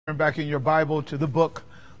Turn back in your Bible to the book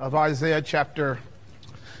of Isaiah chapter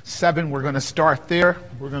 7. We're going to start there.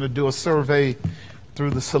 We're going to do a survey through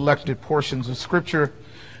the selected portions of Scripture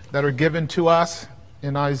that are given to us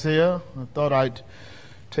in Isaiah. I thought I'd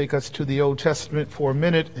take us to the Old Testament for a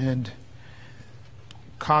minute and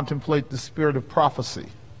contemplate the spirit of prophecy.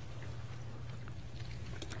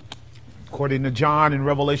 According to John in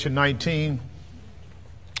Revelation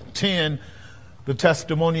 19:10, the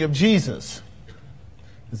testimony of Jesus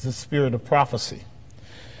is the spirit of prophecy.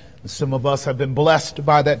 And some of us have been blessed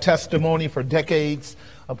by that testimony for decades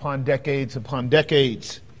upon decades upon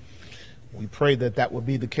decades. We pray that that will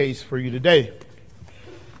be the case for you today.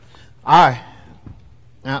 I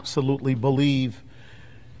absolutely believe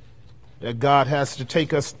that God has to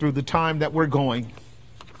take us through the time that we're going.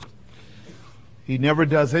 He never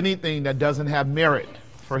does anything that doesn't have merit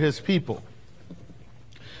for his people.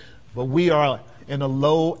 But we are in a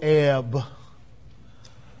low ebb.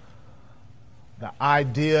 The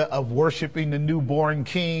idea of worshiping the newborn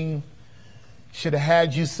king should have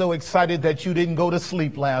had you so excited that you didn't go to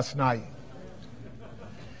sleep last night.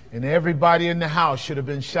 And everybody in the house should have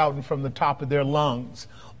been shouting from the top of their lungs,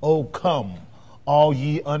 "Oh, come, all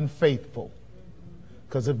ye unfaithful."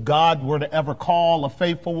 Because if God were to ever call a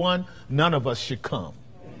faithful one, none of us should come.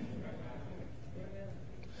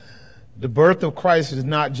 The birth of Christ is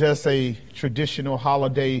not just a traditional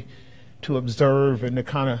holiday to observe and to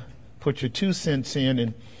kind of put your 2 cents in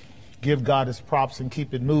and give God his props and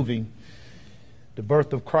keep it moving. The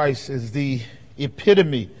birth of Christ is the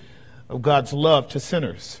epitome of God's love to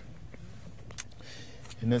sinners.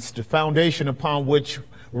 And it's the foundation upon which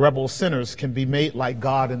rebel sinners can be made like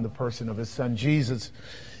God in the person of his son Jesus.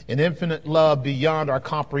 An infinite love beyond our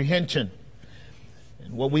comprehension.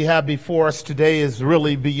 And what we have before us today is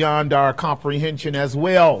really beyond our comprehension as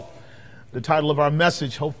well. The title of our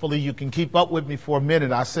message, hopefully you can keep up with me for a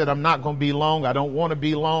minute. I said I'm not going to be long. I don't want to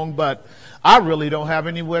be long, but I really don't have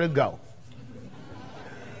anywhere to go.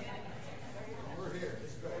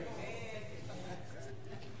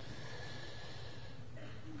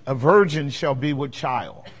 A virgin shall be with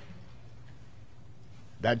child.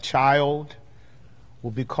 That child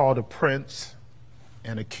will be called a prince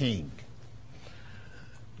and a king.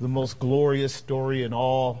 The most glorious story in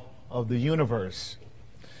all of the universe.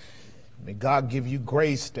 May God give you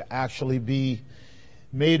grace to actually be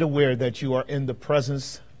made aware that you are in the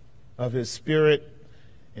presence of his Spirit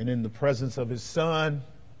and in the presence of his Son.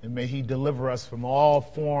 And may he deliver us from all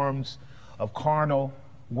forms of carnal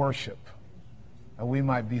worship, and we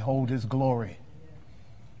might behold his glory.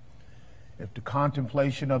 If the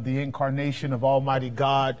contemplation of the incarnation of Almighty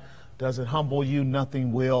God doesn't humble you,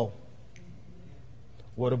 nothing will.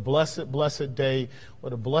 What a blessed, blessed day.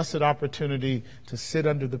 What a blessed opportunity to sit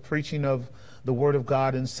under the preaching of the Word of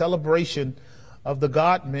God in celebration of the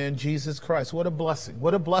God-man, Jesus Christ. What a blessing.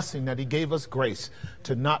 What a blessing that he gave us grace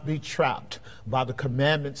to not be trapped by the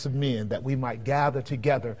commandments of men, that we might gather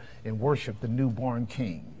together and worship the newborn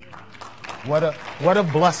King. What a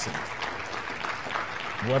blessing.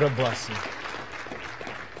 What a blessing.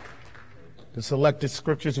 The selected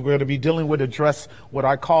scriptures we're going to be dealing with address what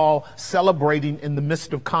I call celebrating in the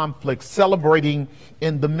midst of conflict. Celebrating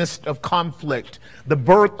in the midst of conflict. The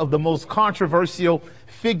birth of the most controversial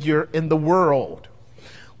figure in the world.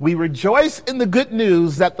 We rejoice in the good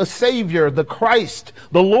news that the Savior, the Christ,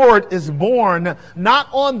 the Lord is born, not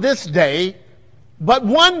on this day, but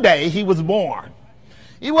one day he was born.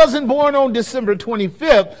 He wasn't born on December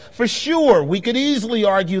 25th, for sure. We could easily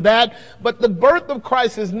argue that, but the birth of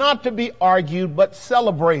Christ is not to be argued, but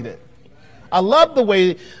celebrated. I love the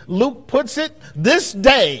way Luke puts it. This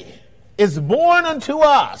day is born unto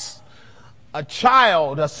us a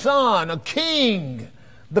child, a son, a king,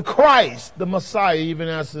 the Christ, the Messiah, even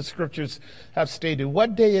as the scriptures have stated.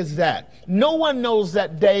 What day is that? No one knows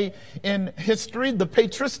that day in history. The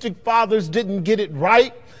patristic fathers didn't get it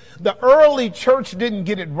right. The early church didn't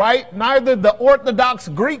get it right. Neither the Orthodox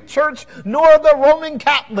Greek church nor the Roman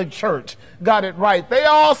Catholic church got it right. They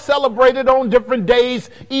all celebrated on different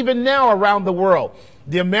days, even now around the world.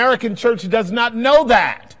 The American church does not know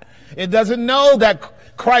that. It doesn't know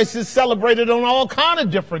that Christ is celebrated on all kind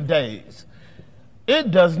of different days.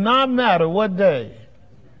 It does not matter what day.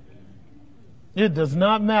 It does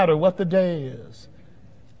not matter what the day is.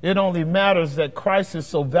 It only matters that Christ is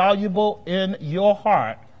so valuable in your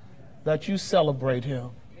heart that you celebrate him.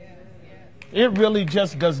 It really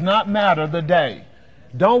just does not matter the day.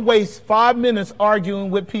 Don't waste 5 minutes arguing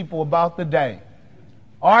with people about the day.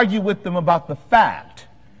 Argue with them about the fact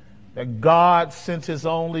that God sent his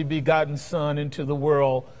only begotten Son into the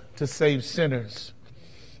world to save sinners.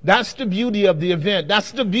 That's the beauty of the event.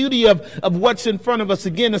 That's the beauty of what's in front of us.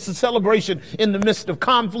 Again, it's a celebration in the midst of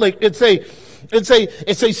conflict. It's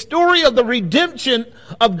a story of the redemption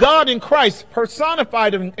of God in Christ,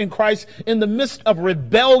 personified in Christ in the midst of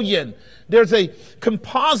rebellion. There's a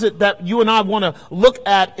composite that you and I want to look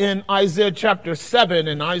at in Isaiah chapter 7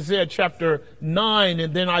 and Isaiah chapter 9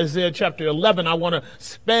 and then Isaiah chapter 11. I want to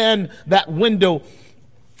span that window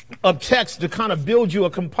of text to kind of build you a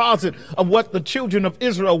composite of what the children of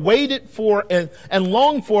Israel waited for and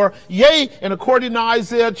longed for. Yea, and according to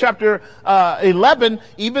Isaiah chapter 11,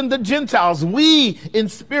 even the Gentiles, we in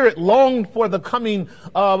spirit longed for the coming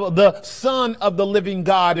of the Son of the living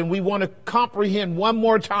God. And we want to comprehend one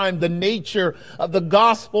more time the nature of the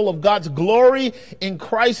gospel of God's glory in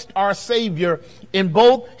Christ our Savior, in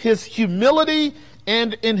both his humility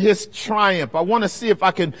and in his triumph. I want to see if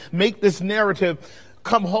I can make this narrative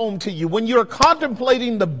come home to you. When you're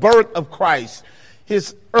contemplating the birth of Christ,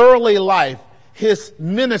 his early life, his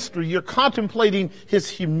ministry, you're contemplating his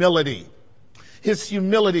humility. His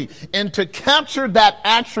humility. And to capture that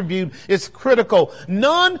attribute is critical.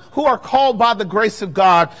 None who are called by the grace of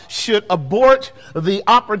God should abort the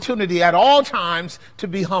opportunity at all times to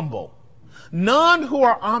be humble. None who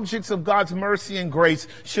are objects of God's mercy and grace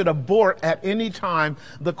should abort at any time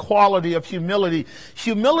the quality of humility.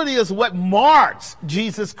 Humility is what marks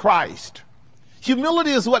Jesus Christ.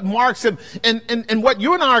 Humility is what marks him. And what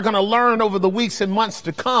you and I are going to learn over the weeks and months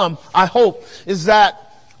to come, I hope, is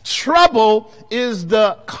that trouble is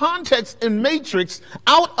the context and matrix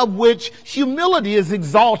out of which humility is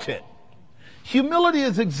exalted. Humility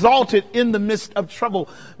is exalted in the midst of trouble.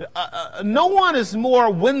 No one is more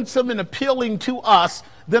winsome and appealing to us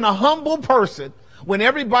than a humble person when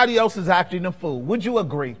everybody else is acting a fool. Would you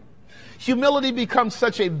agree? Humility becomes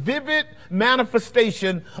such a vivid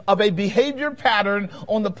manifestation of a behavior pattern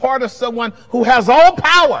on the part of someone who has all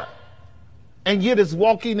power and yet is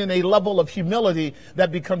walking in a level of humility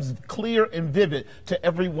that becomes clear and vivid to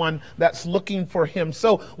everyone that's looking for him.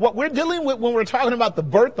 So what we're dealing with when we're talking about the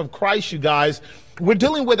birth of Christ, you guys, we're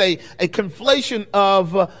dealing with a conflation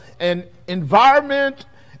of an environment,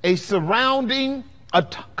 a surrounding, a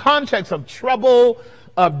context of trouble,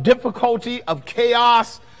 of difficulty, of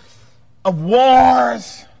chaos, of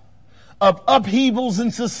wars, of upheavals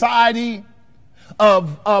in society,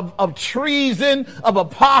 of treason, of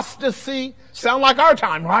apostasy. Sound like our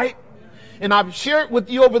time, right? And I've shared with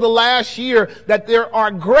you over the last year that there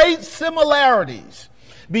are great similarities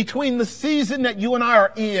between the season that you and I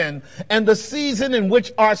are in and the season in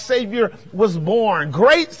which our Savior was born.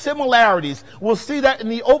 Great similarities. We'll see that in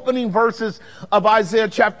the opening verses of Isaiah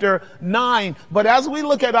chapter 9. But as we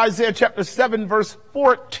look at Isaiah chapter 7, verse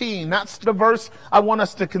 14, that's the verse I want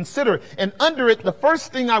us to consider. And under it, the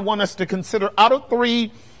first thing I want us to consider out of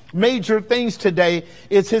three major things today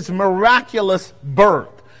is his miraculous birth.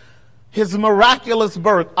 His miraculous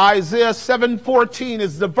birth. Isaiah 7:14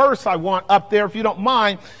 is the verse I want up there, if you don't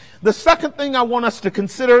mind. The second thing I want us to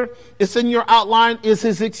consider, it's in your outline, is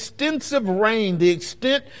his extensive reign, the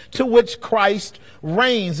extent to which Christ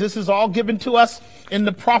reigns. This is all given to us in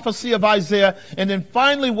the prophecy of Isaiah. And then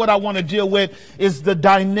finally, what I want to deal with is the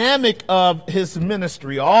dynamic of his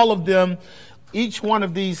ministry. All of them, each one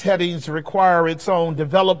of these headings require its own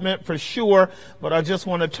development for sure, but I just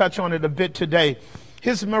want to touch on it a bit today.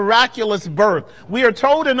 His miraculous birth. We are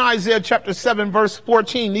told in Isaiah chapter 7, verse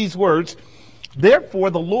 14, these words, "Therefore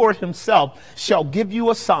the Lord himself shall give you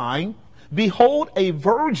a sign. Behold, a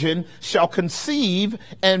virgin shall conceive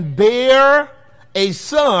and bear a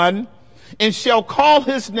son, and shall call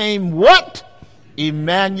his name" what?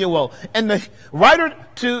 Emmanuel. And the writer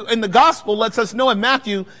in the gospel lets us know in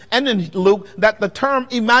Matthew and in Luke that the term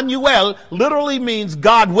Emmanuel literally means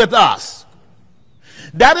God with us.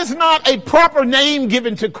 That is not a proper name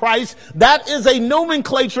given to Christ. That is a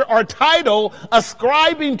nomenclature or title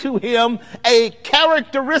ascribing to him a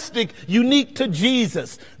characteristic unique to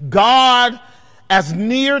Jesus. God as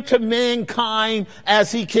near to mankind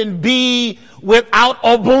as he can be without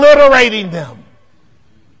obliterating them.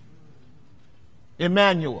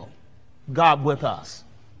 Emmanuel, God with us.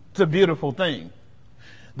 It's a beautiful thing.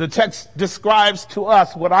 The text describes to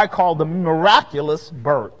us what I call the miraculous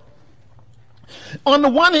birth. On the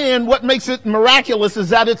one hand, what makes it miraculous is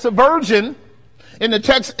that it's a virgin, and the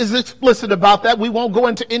text is explicit about that. We won't go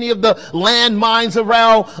into any of the landmines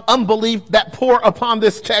around unbelief that pour upon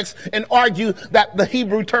this text and argue that the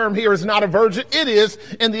Hebrew term here is not a virgin. It is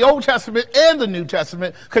in the Old Testament and the New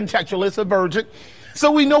Testament. Contextually, it's a virgin. So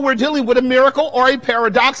we know we're dealing with a miracle or a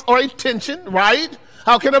paradox or a tension, right?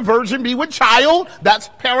 How can a virgin be with child? That's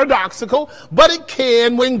paradoxical, but it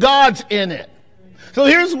can when God's in it. So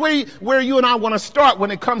here's where you and I want to start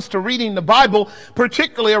when it comes to reading the Bible,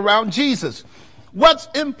 particularly around Jesus. What's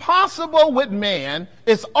impossible with man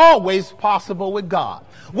is always possible with God.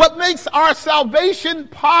 What makes our salvation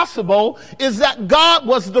possible is that God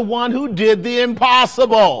was the one who did the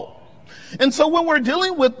impossible. And so when we're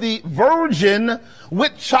dealing with the virgin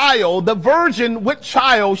with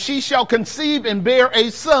child, she shall conceive and bear a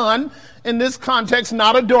son. In this context,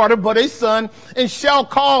 not a daughter, but a son, and shall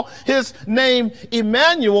call his name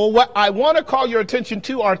Emmanuel. What I want to call your attention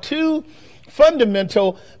to are two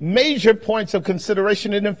fundamental major points of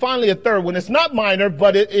consideration, and then finally a third one. It's not minor,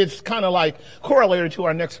 but it's kind of like corollary to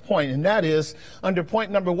our next point, and that is under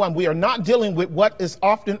point number one. We are not dealing with what is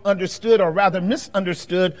often understood, or rather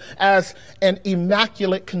misunderstood, as an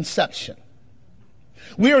immaculate conception.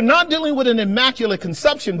 We are not dealing with an immaculate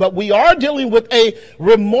conception, but we are dealing with a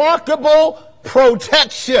remarkable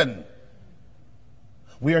protection.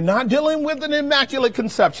 We are not dealing with an immaculate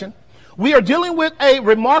conception. We are dealing with a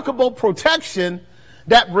remarkable protection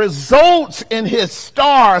that results in his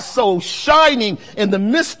star so shining in the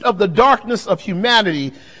midst of the darkness of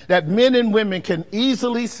humanity that men and women can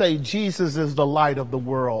easily say Jesus is the light of the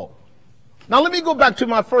world. Now let me go back to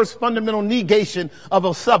my first fundamental negation of a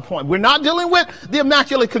subpoint. We're not dealing with the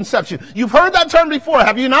Immaculate Conception. You've heard that term before,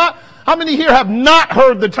 have you not? How many here have not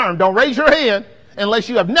heard the term? Don't raise your hand unless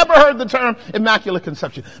you have never heard the term Immaculate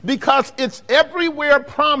Conception, because it's everywhere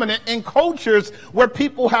prominent in cultures where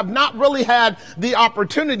people have not really had the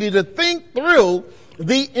opportunity to think through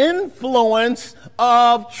the influence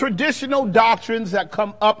of traditional doctrines that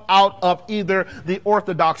come up out of either the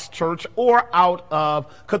Orthodox Church or out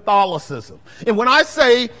of Catholicism. And when I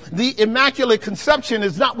say the Immaculate Conception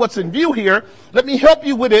is not what's in view here, let me help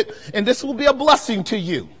you with it, and this will be a blessing to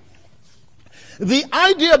you. The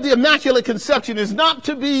idea of the Immaculate Conception is not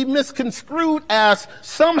to be misconstrued as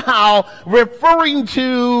somehow referring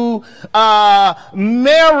to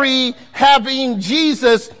Mary having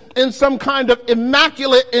Jesus in some kind of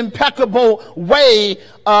immaculate, impeccable way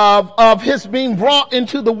of his being brought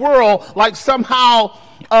into the world, like somehow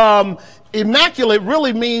immaculate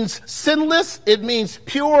really means sinless, it means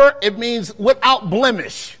pure, it means without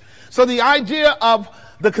blemish. So the idea of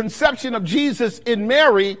the conception of Jesus in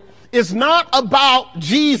Mary is not about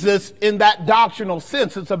Jesus in that doctrinal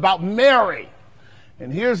sense. It's about Mary.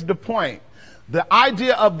 And here's the point. The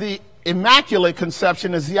idea of the Immaculate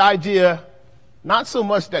Conception is the idea not so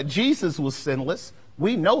much that Jesus was sinless.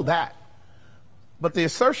 We know that. But the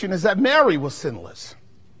assertion is that Mary was sinless.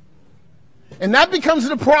 And that becomes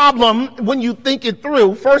the problem when you think it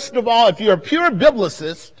through. First of all, if you're a pure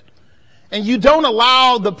biblicist, and you don't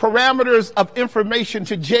allow the parameters of information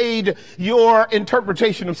to jade your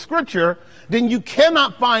interpretation of Scripture, then you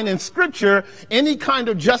cannot find in Scripture any kind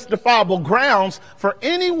of justifiable grounds for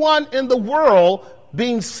anyone in the world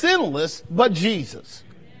being sinless but Jesus.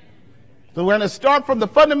 So we're going to start from the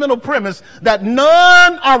fundamental premise that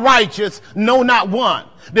none are righteous, no, not one.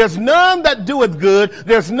 There's none that doeth good.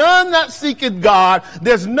 There's none that seeketh God.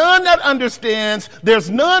 There's none that understands. There's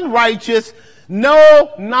none righteous.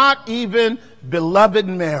 No, not even beloved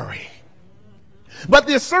Mary. But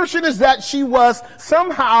the assertion is that she was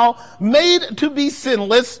somehow made to be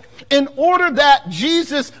sinless in order that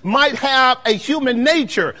Jesus might have a human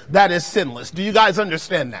nature that is sinless. Do you guys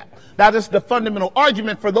understand that? That is the fundamental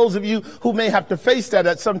argument for those of you who may have to face that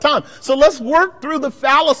at some time. So let's work through the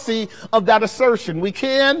fallacy of that assertion. We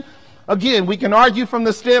can argue from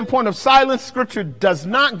the standpoint of silence. Scripture does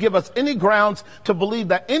not give us any grounds to believe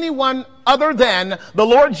that anyone other than the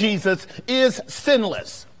Lord Jesus is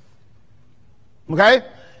sinless. Okay?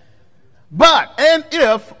 But, and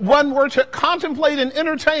if one were to contemplate and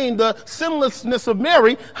entertain the sinlessness of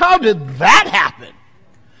Mary, how did that happen?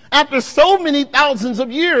 After so many thousands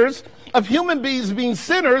of years of human beings being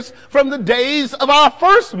sinners from the days of our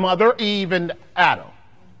first mother, Eve and Adam.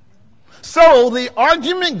 So the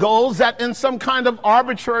argument goes that in some kind of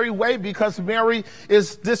arbitrary way, because Mary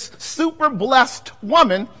is this super blessed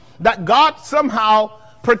woman, that God somehow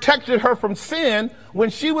protected her from sin when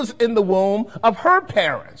she was in the womb of her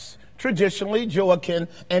parents, traditionally Joachim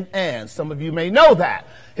and Anne. Some of you may know that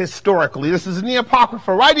historically. This is in the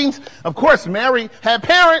Apocrypha writings. Of course, Mary had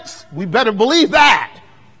parents. We better believe that.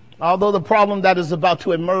 Although the problem that is about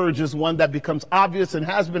to emerge is one that becomes obvious and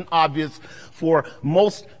has been obvious for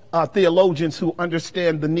most theologians who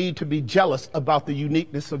understand the need to be jealous about the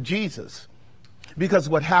uniqueness of Jesus. Because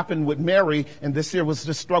what happened with Mary, and this here was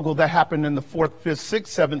the struggle that happened in the 4th, 5th,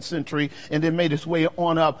 6th, 7th century, and then made its way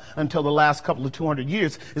on up until the last couple of 200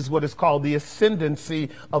 years, is what is called the ascendancy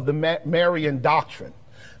of the Marian doctrine.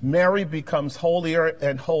 Mary becomes holier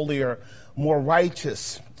and holier, more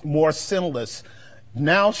righteous, more sinless,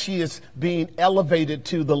 Now she is being elevated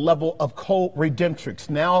to the level of co-redemptrix.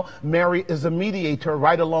 Now Mary is a mediator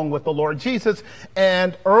right along with the Lord Jesus.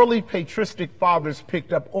 And early patristic fathers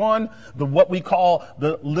picked up on what we call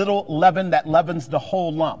the little leaven that leavens the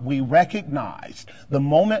whole lump. We recognized the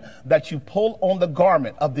moment that you pull on the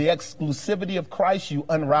garment of the exclusivity of Christ, you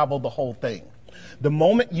unravel the whole thing. The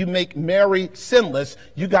moment you make Mary sinless,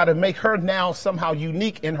 you got to make her now somehow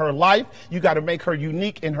unique in her life. You got to make her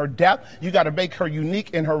unique in her death. You got to make her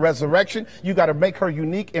unique in her resurrection. You got to make her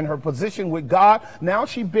unique in her position with God. Now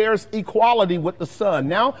she bears equality with the Son.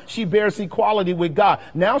 Now she bears equality with God.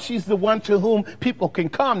 Now she's the one to whom people can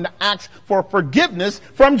come to ask for forgiveness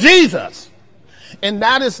from Jesus. And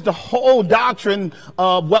that is the whole doctrine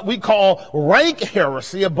of what we call rank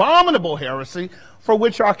heresy, abominable heresy, for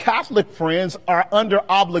which our Catholic friends are under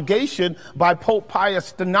obligation by Pope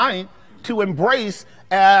Pius IX to embrace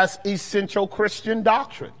as essential Christian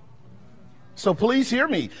doctrine. So please hear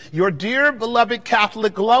me. Your dear beloved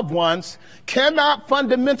Catholic loved ones cannot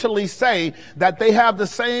fundamentally say that they have the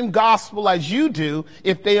same gospel as you do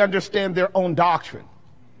if they understand their own doctrine.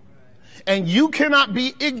 And you cannot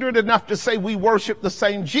be ignorant enough to say we worship the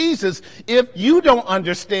same Jesus if you don't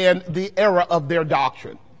understand the error of their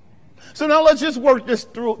doctrine. So now let's just work this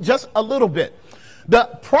through just a little bit. The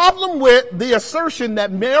problem with the assertion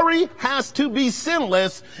that Mary has to be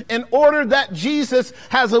sinless in order that Jesus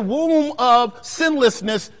has a womb of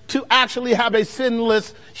sinlessness to actually have a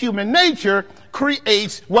sinless human nature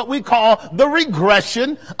creates what we call the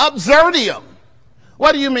regression absurdum.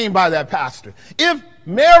 What do you mean by that, Pastor? If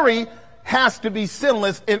Mary has to be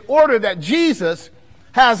sinless in order that Jesus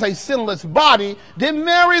has a sinless body, then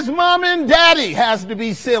Mary's mom and daddy has to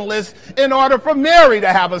be sinless in order for Mary to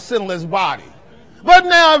have a sinless body. But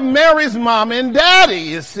now if Mary's mom and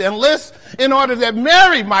daddy is sinless, in order that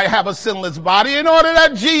Mary might have a sinless body, in order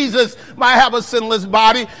that Jesus might have a sinless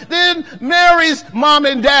body, then Mary's mom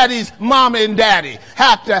and daddy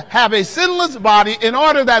have to have a sinless body in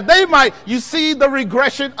order that they might, you see the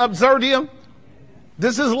regression absurdum?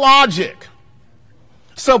 This is logic.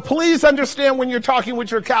 So please understand when you're talking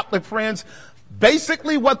with your Catholic friends,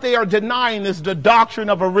 basically what they are denying is the doctrine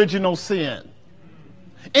of original sin.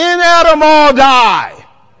 In Adam all die,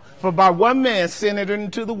 for by one man sin entered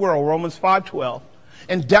into the world, Romans 5:12,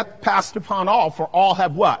 and death passed upon all, for all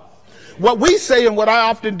have what? What we say and what I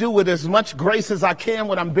often do with as much grace as I can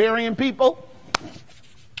when I'm burying people,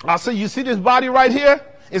 I'll say, you see this body right here?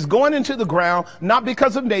 It's going into the ground, not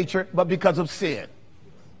because of nature, but because of sin.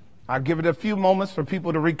 I'll give it a few moments for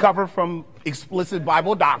people to recover from explicit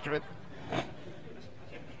Bible doctrine.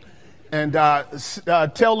 And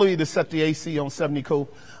tell Louis to set the AC on 70 cool.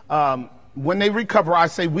 When they recover, I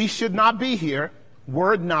say we should not be here,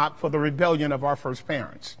 were it not for the rebellion of our first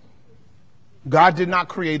parents. God did not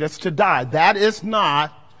create us to die. That is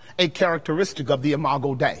not a characteristic of the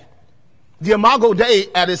Imago Dei. The Imago Dei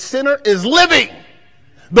at its center is living.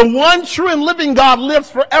 The one true and living God lives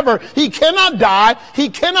forever. He cannot die. He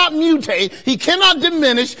cannot mutate. He cannot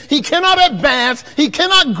diminish. He cannot advance. He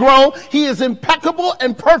cannot grow. He is impeccable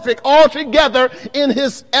and perfect altogether in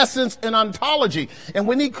his essence and ontology. And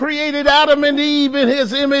when he created Adam and Eve in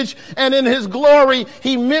his image and in his glory,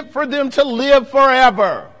 he meant for them to live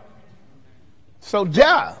forever. So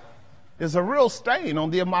death is a real stain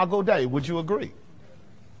on the Imago Dei. Would you agree?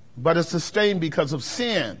 But it's a stain because of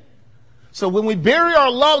sin. So when we bury our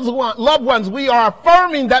loved ones, we are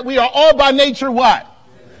affirming that we are all by nature what?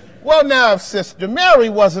 Well, now, if Sister Mary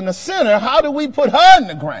wasn't a sinner, how do we put her in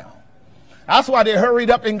the ground? That's why they hurried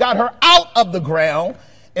up and got her out of the ground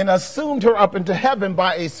and assumed her up into heaven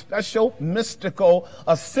by a special mystical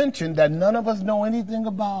ascension that none of us know anything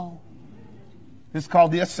about. It's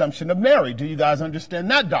called the Assumption of Mary. Do you guys understand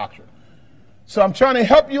that doctrine? So I'm trying to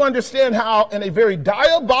help you understand how, in a very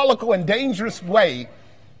diabolical and dangerous way,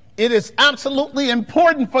 it is absolutely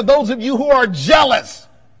important for those of you who are jealous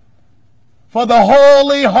for the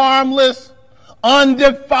holy, harmless,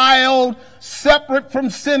 undefiled, separate from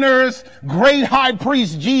sinners, great high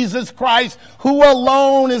priest Jesus Christ, who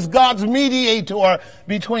alone is God's mediator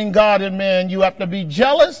between God and man. You have to be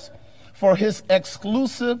jealous for his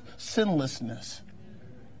exclusive sinlessness,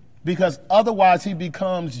 because otherwise he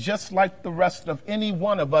becomes just like the rest of any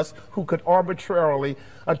one of us who could arbitrarily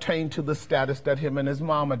attain to the status that him and his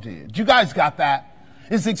mama did. You guys got that?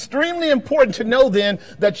 It's extremely important to know then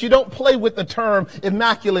that you don't play with the term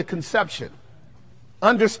immaculate conception.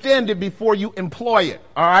 Understand it before you employ it,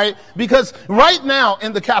 all right? Because right now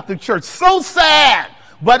in the Catholic Church, so sad,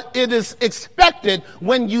 but it is expected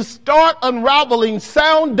when you start unraveling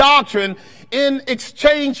sound doctrine in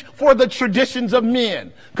exchange for the traditions of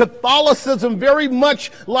men. Catholicism, very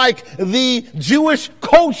much like the Jewish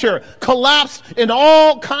culture, collapsed in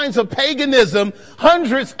all kinds of paganism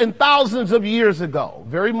hundreds and thousands of years ago.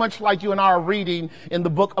 Very much like you and I are reading in the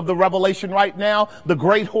book of the Revelation right now, the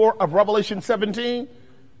great whore of Revelation 17.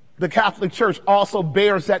 The Catholic Church also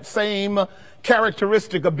bears that same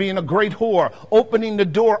characteristic of being a great whore, opening the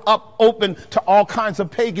door up open to all kinds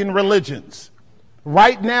of pagan religions.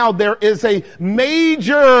 Right now, there is a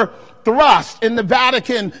major thrust in the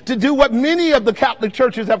Vatican to do what many of the Catholic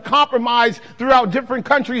churches have compromised throughout different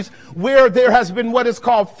countries, where there has been what is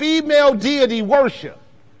called female deity worship.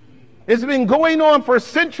 It's been going on for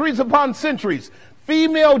centuries upon centuries.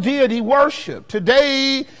 Female deity worship.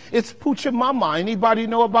 Today, it's Pachamama. Anybody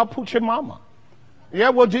know about Pachamama? Yeah,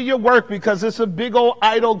 well, do your work, because it's a big old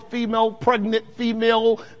idol, female, pregnant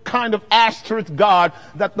female kind of asterisk god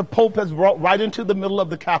that the Pope has brought right into the middle of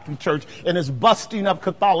the Catholic Church and is busting up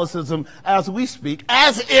Catholicism as we speak,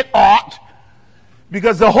 as it ought,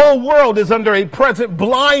 because the whole world is under a present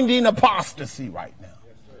blinding apostasy right now.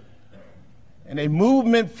 And a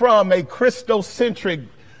movement from a Christocentric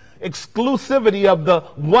exclusivity of the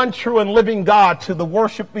one true and living God to the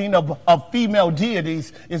worshiping of female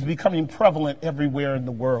deities is becoming prevalent everywhere in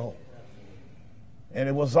the world. And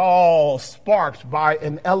it was all sparked by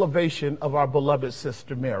an elevation of our beloved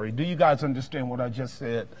Sister Mary. Do you guys understand what I just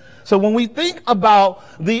said? So when we think about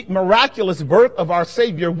the miraculous birth of our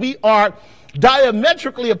Savior, we are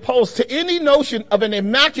diametrically opposed to any notion of an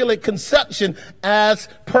immaculate conception as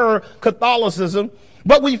per Catholicism.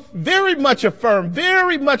 But we very much affirm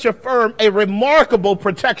a remarkable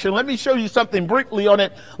protection. Let me show you something briefly on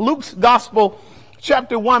it. Luke's Gospel,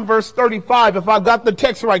 chapter 1, verse 35. If I've got the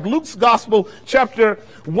text right, Luke's Gospel, chapter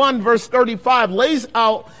 1, verse 35, lays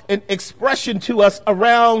out an expression to us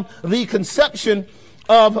around the conception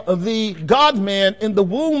of the God-man in the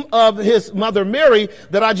womb of his mother Mary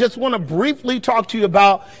that I just want to briefly talk to you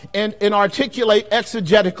about and articulate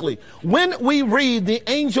exegetically. When we read the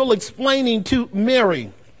angel explaining to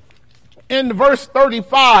Mary in verse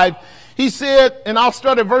 35, he said, and I'll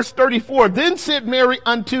start at verse 34, "Then said Mary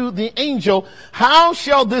unto the angel, How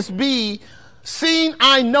shall this be, seeing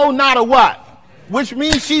I know not a" what? Which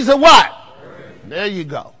means she's a what? There you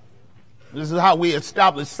go. This is how we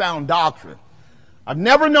establish sound doctrine. I've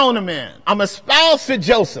never known a man. I'm espoused to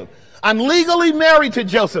Joseph. I'm legally married to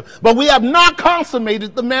Joseph, but we have not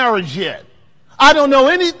consummated the marriage yet. I don't know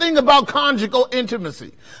anything about conjugal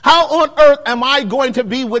intimacy. How on earth am I going to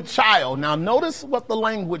be with child? Now notice what the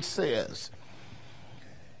language says.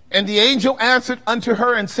 And the angel answered unto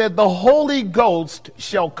her and said, The Holy Ghost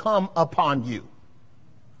shall come upon you.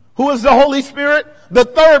 Who is the Holy Spirit? The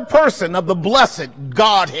third person of the blessed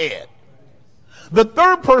Godhead. The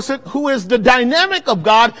third person, who is the dynamic of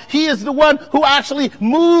God, he is the one who actually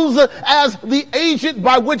moves as the agent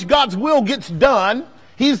by which God's will gets done.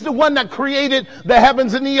 He's the one that created the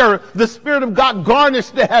heavens and the earth. The Spirit of God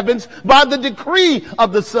garnished the heavens by the decree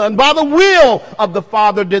of the Son. By the will of the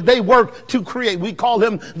Father did they work to create. We call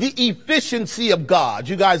him the efficiency of God.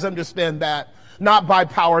 You guys understand that? Not by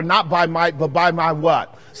power, not by might, but by my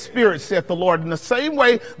what? Spirit, saith the Lord. In the same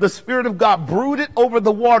way, the Spirit of God brooded over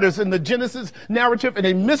the waters in the Genesis narrative in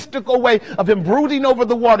a mystical way of him brooding over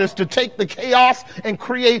the waters to take the chaos and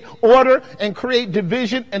create order and create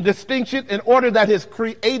division and distinction in order that his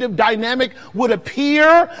creative dynamic would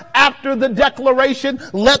appear after the declaration,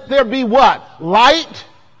 let there be what? Light.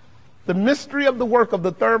 The mystery of the work of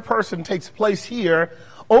the third person takes place here,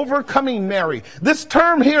 overcoming Mary. This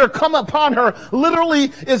term here, come upon her,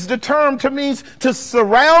 literally is the term to means to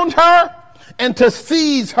surround her and to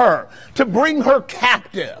seize her, to bring her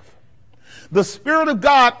captive. The Spirit of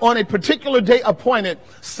God on a particular day appointed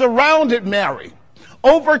surrounded Mary,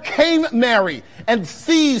 overcame Mary, and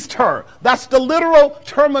seized her. That's the literal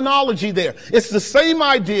terminology there. It's the same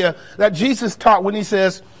idea that Jesus taught when he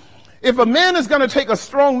says, if a man is going to take a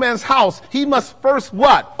strong man's house, he must first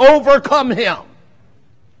what? Overcome him.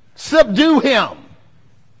 Subdue him,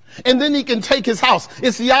 and then he can take his house.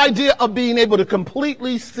 It's the idea of being able to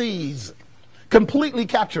completely seize, completely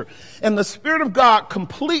capture. And the Spirit of God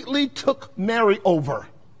completely took Mary over.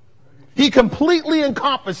 He completely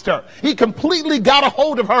encompassed her. He completely got a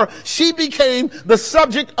hold of her. She became the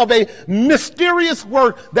subject of a mysterious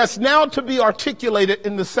work that's now to be articulated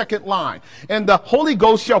in the second line. And the Holy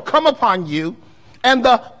Ghost shall come upon you, and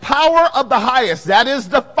the power of the highest, that is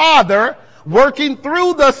the Father, working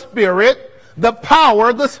through the Spirit, the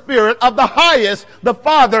power, the Spirit of the highest, the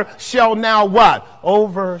Father, shall now what?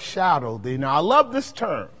 Overshadow thee. Now, I love this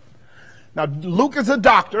term Now, Luke is a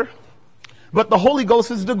doctor, but the Holy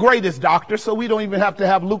Ghost is the greatest doctor, so we don't even have to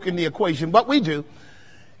have Luke in the equation, but we do.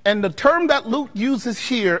 And the term that Luke uses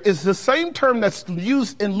here is the same term that's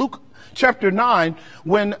used in Luke chapter 9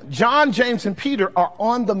 when John, James, and Peter are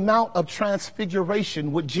on the Mount of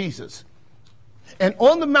Transfiguration with Jesus. And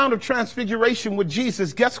on the Mount of Transfiguration with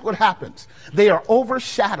Jesus, guess what happens? They are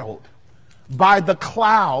overshadowed by the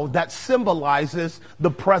cloud that symbolizes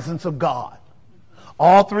the presence of God.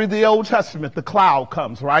 All through the Old Testament, the cloud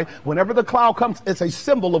comes, right? Whenever the cloud comes, it's a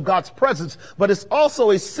symbol of God's presence, but it's also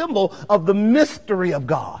a symbol of the mystery of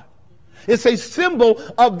God. It's a symbol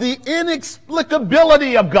of the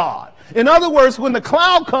inexplicability of God. In other words, when the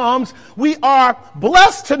cloud comes, we are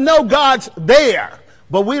blessed to know God's there,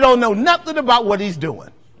 but we don't know nothing about what he's doing.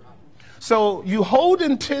 So you hold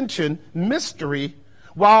in tension mystery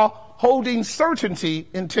while holding certainty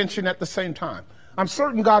in tension at the same time. I'm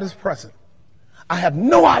certain God is present. I have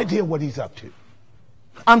no idea what he's up to.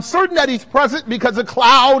 I'm certain that he's present because a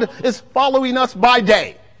cloud is following us by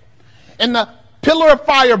day and the pillar of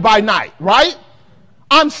fire by night, right?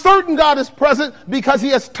 I'm certain God is present because he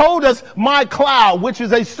has told us my cloud, which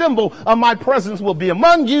is a symbol of my presence, will be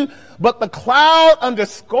among you. But the cloud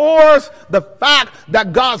underscores the fact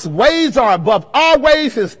that God's ways are above our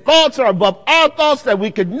ways. His thoughts are above our thoughts, that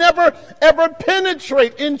we could never, ever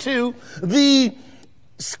penetrate into the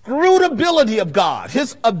scrutability of God.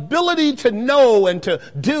 His ability to know and to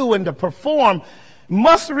do and to perform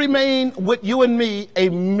must remain with you and me a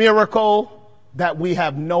miracle that we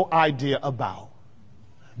have no idea about.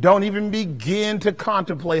 Don't even begin to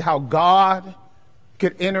contemplate how God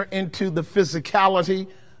could enter into the physicality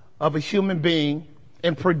of a human being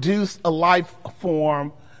and produce a life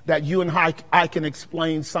form that you and I can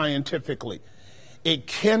explain scientifically. It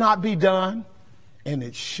cannot be done, and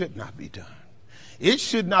it should not be done. It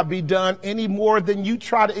should not be done any more than you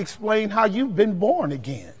try to explain how you've been born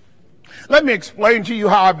again. Let me explain to you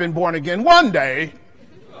how I've been born again. One day,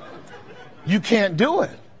 you can't do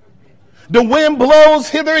it. The wind blows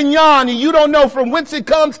hither and yon, and you don't know from whence it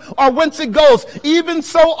comes or whence it goes. Even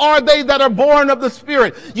so are they that are born of the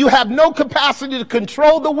Spirit. You have no capacity to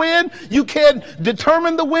control the wind. You can't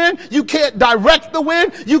determine the wind. You can't direct the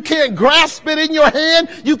wind. You can't grasp it in your hand.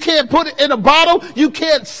 You can't put it in a bottle. You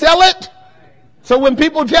can't sell it. So when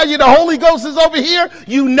people tell you the Holy Ghost is over here,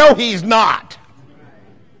 you know he's not.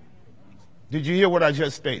 Did you hear what I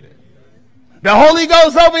just stated? The Holy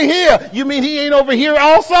Ghost over here. You mean he ain't over here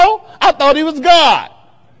also? I thought he was God.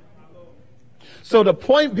 So the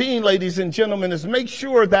point being, ladies and gentlemen, is make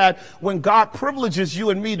sure that when God privileges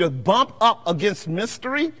you and me to bump up against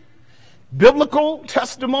mystery, biblical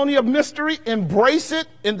testimony of mystery, embrace it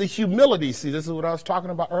in the humility. See, this is what I was talking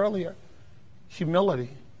about earlier. Humility.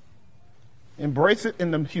 Embrace it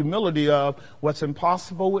in the humility of what's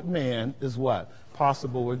impossible with man is what?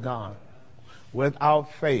 Possible with God.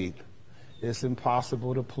 Without faith, it's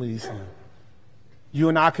impossible to please him. You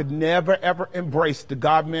and I could never, ever embrace the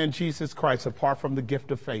God-man Jesus Christ apart from the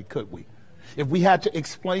gift of faith, could we? If we had to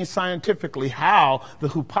explain scientifically how the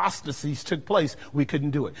hypostases took place, we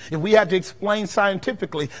couldn't do it. If we had to explain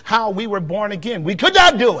scientifically how we were born again, we could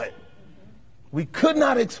not do it. We could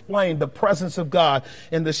not explain the presence of God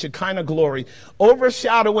in the Shekinah glory,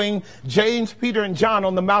 overshadowing James, Peter, and John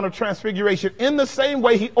on the Mount of Transfiguration in the same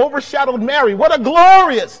way he overshadowed Mary. What a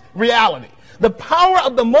glorious reality. The power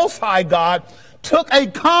of the Most High God took a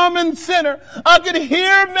common sinner. I could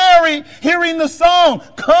hear Mary hearing the song,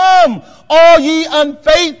 "Come, all ye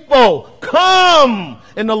unfaithful, come,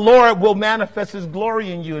 and the Lord will manifest his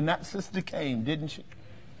glory in you." And that sister came, didn't she?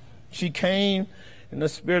 She came, and the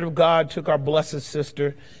Spirit of God took our blessed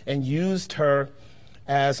sister and used her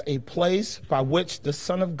as a place by which the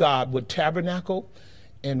Son of God would tabernacle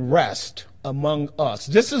and rest among us.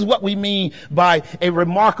 This is what we mean by a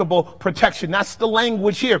remarkable protection. That's the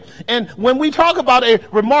language here. And when we talk about a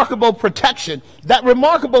remarkable protection, that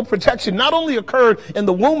remarkable protection not only occurred in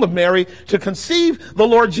the womb of Mary to conceive the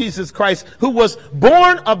Lord Jesus Christ, who was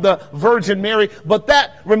born of the Virgin Mary, but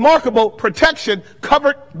that remarkable protection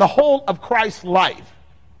covered the whole of Christ's life.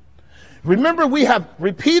 Remember, we have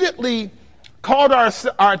repeatedly called our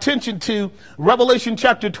attention to Revelation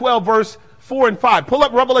chapter 12, verse 4 and 5. Pull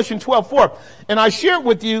up Revelation 12:4. And I share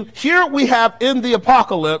with you, here we have in the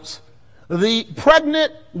apocalypse, the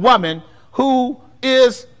pregnant woman who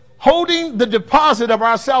is holding the deposit of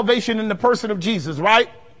our salvation in the person of Jesus, right?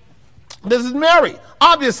 This is Mary,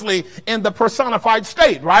 obviously in the personified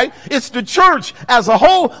state, right? It's the church as a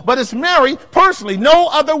whole, but it's Mary personally. No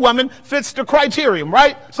other woman fits the criterion,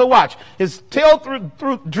 right? So watch. His tail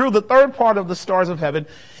drew the third part of the stars of heaven.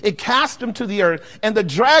 It cast him to the earth, and the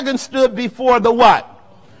dragon stood before the what?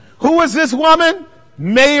 Who is this woman?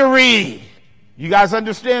 Mary. You guys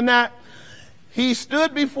understand that? He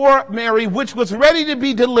stood before Mary, which was ready to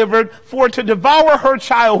be delivered, for to devour her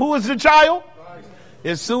child. Who is the child? Christ.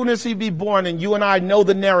 As soon as he be born, and you and I know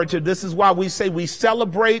the narrative. This is why we say we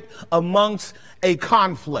celebrate amongst a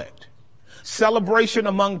conflict. Celebration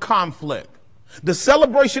among conflict. The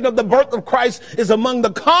celebration of the birth of Christ is among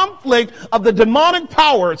the conflict of the demonic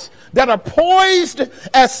powers that are poised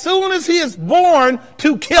as soon as he is born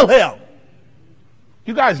to kill him.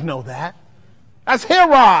 You guys know that. That's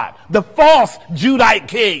Herod, the false Judite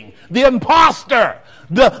king, the imposter,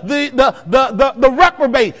 the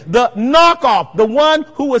reprobate, the knockoff, the one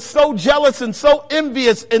who was so jealous and so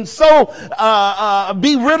envious and so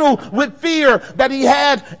beriddled with fear that he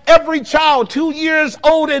had every child 2 years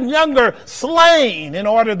old and younger slain in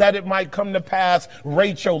order that it might come to pass.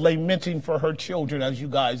 Rachel lamenting for her children, as you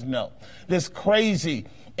guys know. This crazy,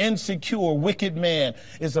 insecure, wicked man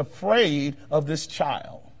is afraid of this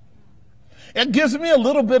child. It gives me a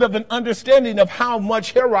little bit of an understanding of how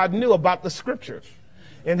much Herod knew about the scriptures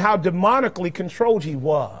and how demonically controlled he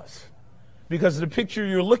was. Because the picture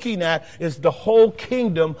you're looking at is the whole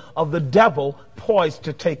kingdom of the devil poised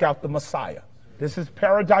to take out the Messiah. This is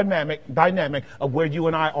dynamic of where you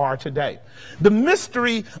and I are today. The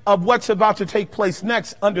mystery of what's about to take place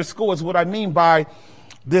next underscores what I mean by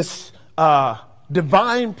this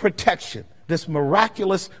divine protection, this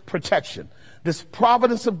miraculous protection. This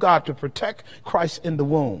providence of God to protect Christ in the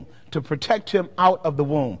womb, to protect him out of the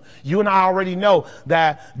womb. You and I already know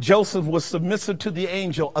that Joseph was submissive to the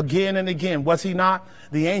angel again and again, was he not?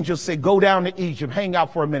 The angel said, go down to Egypt, hang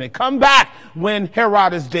out for a minute, come back when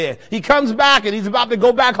Herod is dead. He comes back and he's about to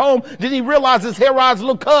go back home. Then he realizes Herod's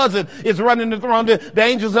little cousin is running the throne. The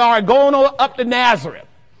angels are going up to Nazareth.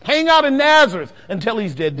 Hang out in Nazareth until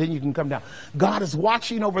he's dead, then you can come down. God is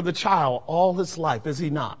watching over the child all his life, is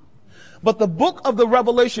he not? But the book of the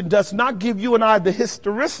Revelation does not give you and I the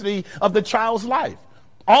historicity of the child's life.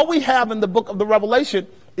 All we have in the book of the Revelation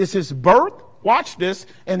is his birth, watch this,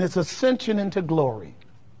 and his ascension into glory.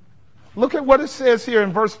 Look at what it says here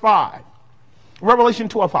in verse 5. Revelation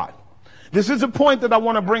 12:5. This is a point that I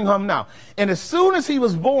want to bring home now. And as soon as he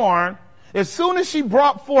was born, as soon as she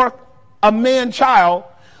brought forth a man child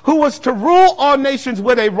who was to rule all nations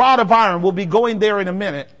with a rod of iron, we'll be going there in a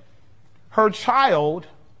minute, her child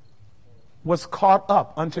was caught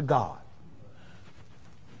up unto God.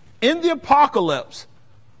 In the apocalypse,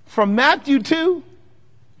 from Matthew 2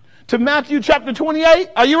 to Matthew chapter 28,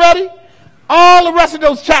 are you ready? All the rest of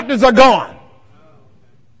those chapters are gone.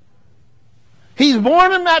 He's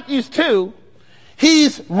born in Matthew 2.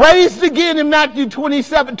 He's raised again in Matthew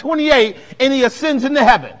 27, 28, and he ascends into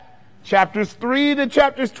heaven. Chapters 3 to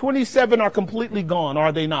chapters 27 are completely gone,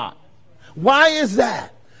 are they not? Why is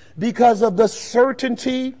that? Because of the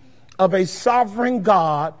certainty of a sovereign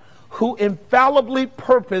God who infallibly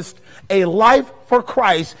purposed a life for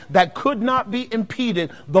Christ that could not be impeded,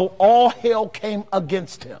 though all hell came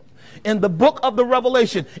against him. In the book of the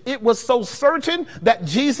Revelation, it was so certain that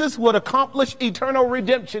Jesus would accomplish eternal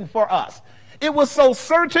redemption for us. It was so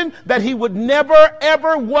certain that he would never,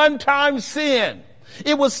 ever one time sin.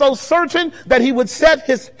 It was so certain that he would set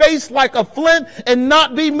his face like a flint and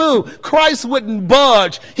not be moved. Christ wouldn't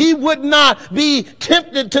budge. He would not be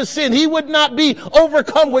tempted to sin. He would not be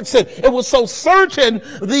overcome with sin. It was so certain,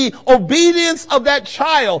 the obedience of that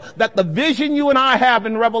child, that the vision you and I have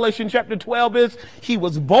in Revelation chapter 12 is he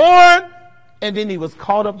was born and then he was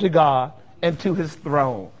caught up to God and to his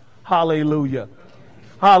throne. Hallelujah.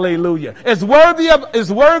 Hallelujah. It's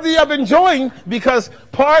worthy of enjoying, because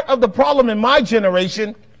part of the problem in my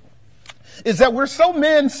generation is that we're so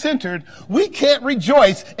man-centered, we can't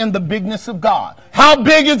rejoice in the bigness of God. How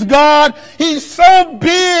big is God? He's so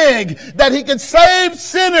big that he could save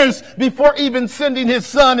sinners before even sending his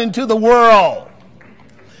son into the world.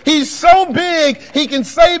 He's so big, he can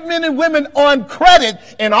save men and women on credit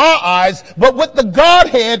in our eyes, but with the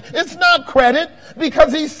Godhead, it's not credit,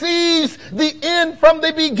 because he sees the end from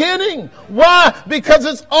the beginning. Why? Because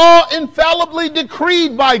it's all infallibly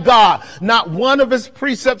decreed by God. Not one of his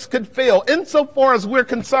precepts could fail. Insofar as we're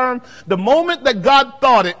concerned, the moment that God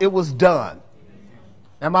thought it, it was done.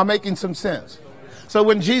 Am I making some sense? So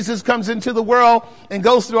when Jesus comes into the world and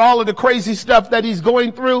goes through all of the crazy stuff that he's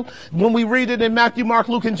going through, when we read it in Matthew, Mark,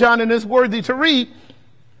 Luke, and John, and it's worthy to read,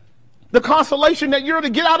 the consolation that you're to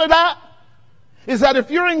get out of that is that if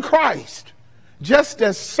you're in Christ, just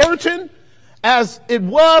as certain as it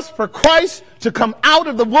was for Christ to come out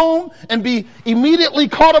of the womb and be immediately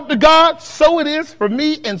caught up to God, so it is for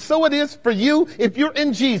me and so it is for you if you're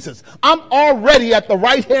in Jesus. I'm already at the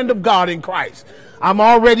right hand of God in Christ. I'm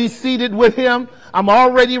already seated with him. I'm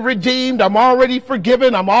already redeemed. I'm already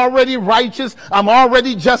forgiven. I'm already righteous. I'm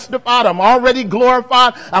already justified. I'm already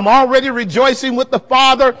glorified. I'm already rejoicing with the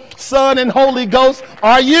Father, Son, and Holy Ghost.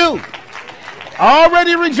 Are you?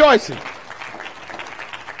 Already rejoicing.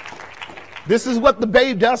 This is what the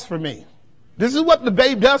babe does for me. This is what the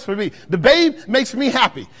babe does for me. The babe makes me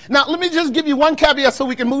happy. Now, let me just give you one caveat so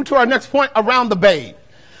we can move to our next point around the babe.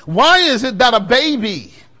 Why is it that a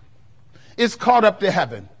baby is caught up to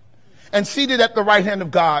heaven and seated at the right hand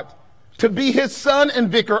of God to be his son and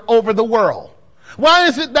vicar over the world? Why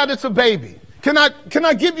is it that it's a baby? Can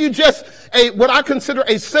I give you just what I consider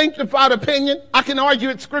a sanctified opinion? I can argue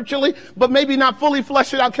it scripturally, but maybe not fully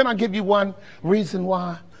flesh it out. Can I give you one reason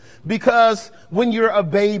why? Because when you're a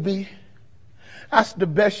baby, that's the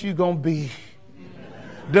best you're going to be.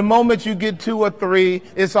 The moment you get 2 or 3,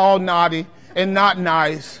 it's all naughty and not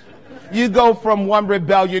nice. You go from one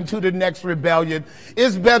rebellion to the next rebellion.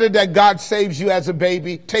 It's better that God saves you as a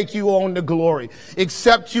baby, take you on to glory.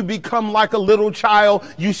 Except you become like a little child,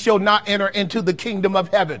 you shall not enter into the kingdom of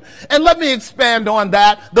heaven. And let me expand on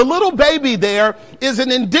that. The little baby there is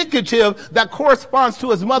an indicative that corresponds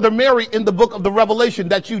to his mother Mary in the book of the Revelation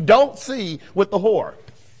that you don't see with the whore.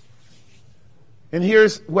 And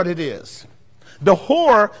here's what it is. The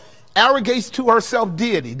whore arrogates to herself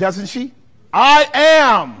deity, doesn't she? I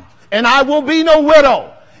am, and I will be no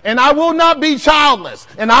widow, and I will not be childless,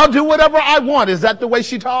 and I'll do whatever I want. Is that the way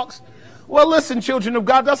she talks? Well, listen, children of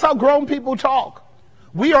God, that's how grown people talk.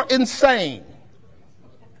 We are insane.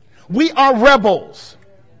 We are rebels.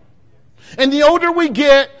 And the older we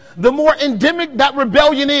get, the more endemic that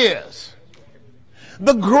rebellion is.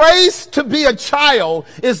 The grace to be a child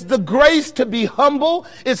is the grace to be humble.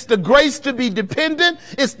 It's the grace to be dependent.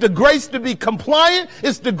 It's the grace to be compliant.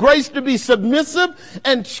 It's the grace to be submissive.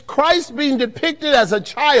 And Christ being depicted as a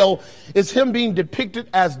child is him being depicted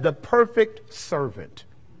as the perfect servant.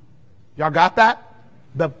 Y'all got that?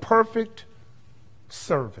 The perfect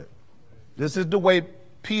servant. This is the way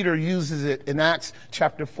Peter uses it in Acts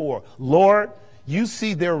chapter 4. Lord, you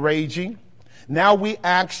see their raging. Now we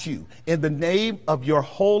ask you in the name of your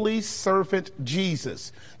holy servant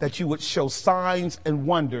Jesus that you would show signs and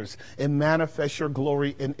wonders and manifest your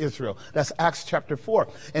glory in Israel. That's Acts chapter 4.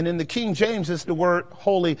 And in the King James, it's the word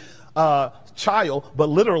holy child, but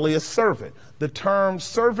literally a servant. The term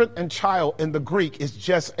servant and child in the Greek is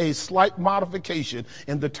just a slight modification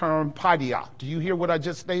in the term paidia. Do you hear what I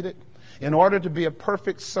just stated? In order to be a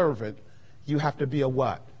perfect servant, you have to be a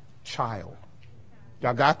what? Child.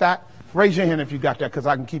 Y'all got that? Raise your hand if you got that, because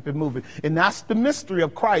I can keep it moving. And that's the mystery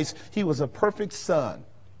of Christ. He was a perfect son.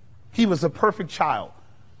 He was a perfect child,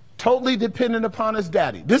 totally dependent upon his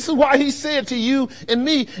daddy. This is why he said to you and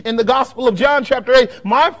me in the Gospel of John chapter 8,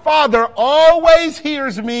 my Father always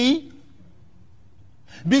hears me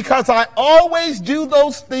because I always do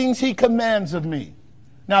those things he commands of me.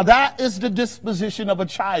 Now that is the disposition of a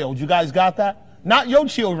child. You guys got that? Not your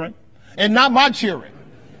children and not my children.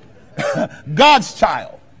 God's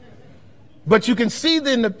child. But you can see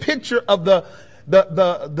then the picture of the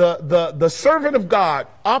servant of God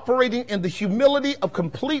operating in the humility of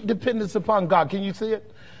complete dependence upon God. Can you see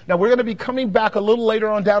it? Now, we're going to be coming back a little later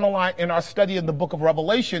on down the line in our study in the book of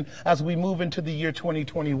Revelation as we move into the year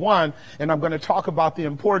 2021. And I'm going to talk about the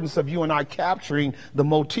importance of you and I capturing the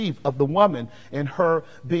motif of the woman and her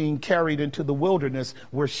being carried into the wilderness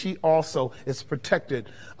where she also is protected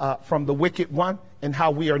from the wicked one and how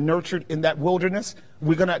we are nurtured in that wilderness.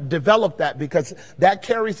 We're going to develop that because that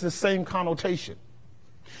carries the same connotation.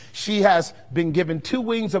 She has been given 2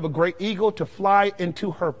 wings of a great eagle to fly into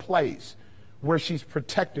her place where she's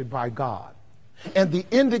protected by God. And the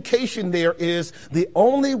indication there is the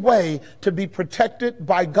only way to be protected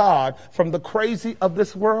by God from the crazy of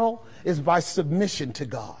this world is by submission to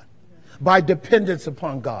God, by dependence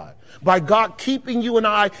upon God, by God keeping you and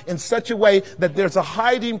I in such a way that there's a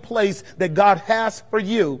hiding place that God has for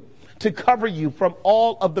you to cover you from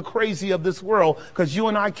all of the crazy of this world, because you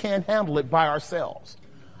and I can't handle it by ourselves.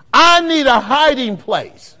 I need a hiding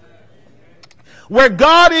place where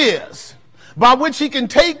God is, by which he can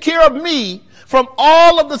take care of me from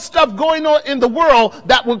all of the stuff going on in the world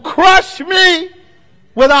that would crush me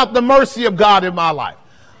without the mercy of God in my life.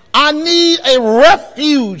 I need a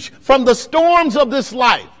refuge from the storms of this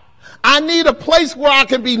life. I need a place where I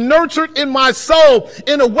can be nurtured in my soul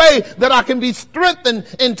in a way that I can be strengthened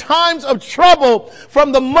in times of trouble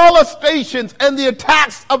from the molestations and the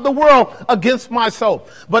attacks of the world against my soul.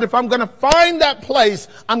 But if I'm going to find that place,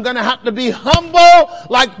 I'm going to have to be humble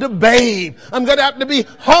like the babe. I'm going to have to be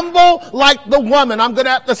humble like the woman. I'm going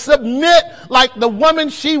to have to submit like the woman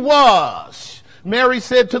she was. Mary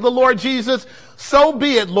said to the Lord Jesus, So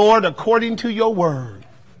be it, Lord, according to your word.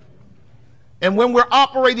 And when we're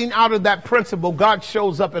operating out of that principle, God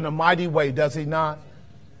shows up in a mighty way, does he not?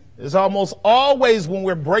 It's almost always when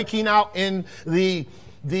we're breaking out in the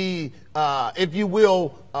if you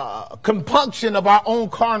will, compunction of our own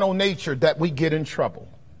carnal nature that we get in trouble,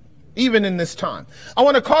 even in this time. I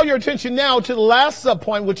want to call your attention now to the last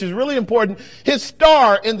subpoint, which is really important, his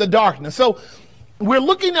star in the darkness. So we're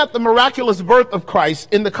looking at the miraculous birth of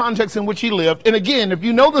Christ in the context in which he lived. And again, if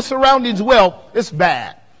you know the surroundings well, it's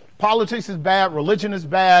bad. Politics is bad. Religion is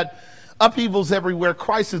bad. Upheavals everywhere.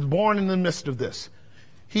 Christ is born in the midst of this.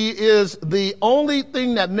 He is the only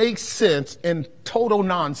thing that makes sense in total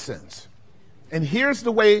nonsense. And here's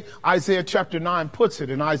the way Isaiah chapter 9 puts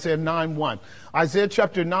it in Isaiah 9:1. Isaiah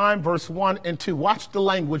chapter 9, verse 1 and 2. Watch the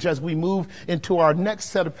language as we move into our next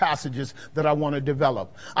set of passages that I want to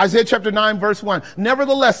develop. Isaiah chapter 9, verse 1.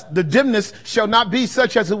 Nevertheless, the dimness shall not be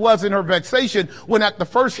such as it was in her vexation, when at the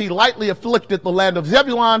first he lightly afflicted the land of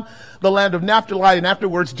Zebulun, the land of Naphtali, and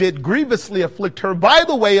afterwards did grievously afflict her by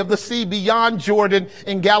the way of the sea beyond Jordan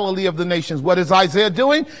in Galilee of the nations. What is Isaiah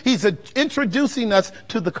doing? He's introducing us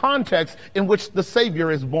to the context in which the Savior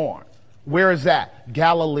is born. Where is that?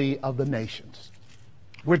 Galilee of the nations.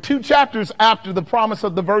 We're 2 chapters after the promise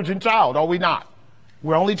of the virgin child, are we not?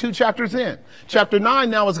 We're only 2 chapters in. Chapter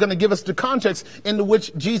 9 now is going to give us the context into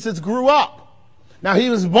which Jesus grew up. Now,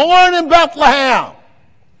 he was born in Bethlehem.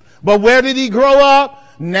 But where did he grow up?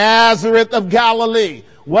 Nazareth of Galilee.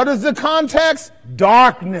 What is the context?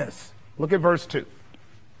 Darkness. Look at verse 2.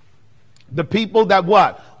 The people that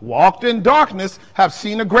what? Walked in darkness have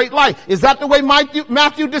seen a great light. Is that the way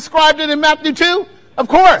Matthew described it in Matthew 2? Of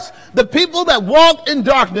course. The people that walk in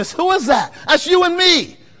darkness, who is that? That's you and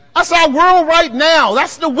me. That's our world right now.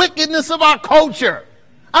 That's the wickedness of our culture.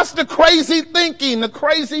 That's the crazy thinking, the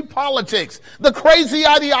crazy politics, the crazy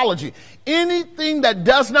ideology. Anything that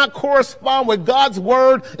does not correspond with God's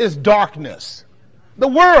word is darkness. The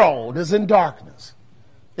world is in darkness.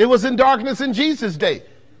 It was in darkness in Jesus' day.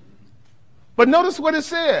 But notice what it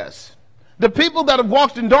says. The people that have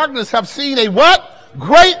walked in darkness have seen a what?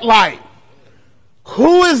 Great light.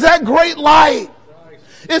 Who is that great light?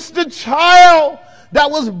 It's the child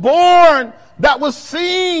that was born, that was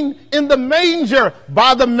seen in the manger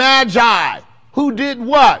by the Magi, who did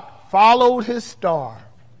what? Followed his star.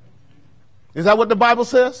 Is that what the Bible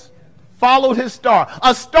says? Followed his star.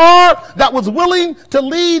 A star that was willing to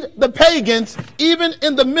lead the pagans, even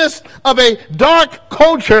in the midst of a dark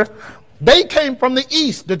culture. They came from the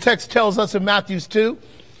east, the text tells us in Matthew 2.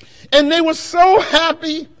 And they were so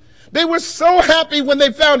happy. They were so happy when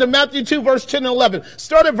they found in Matthew 2, verse 10 and 11.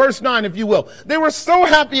 Start at verse 9, if you will. They were so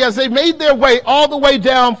happy as they made their way all the way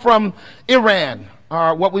down from Iran,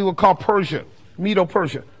 what we would call Persia,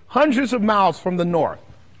 Medo-Persia, hundreds of miles from the north,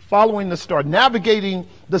 following the star, navigating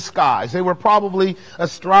the skies. They were probably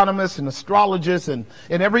astronomers and astrologists and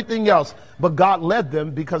everything else. But God led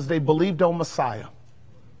them because they believed on Messiah.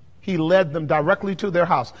 He led them directly to their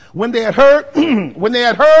house. When they had heard,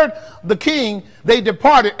 the king, they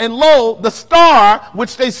departed. And lo, the star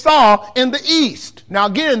which they saw in the east. Now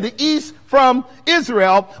again, the east from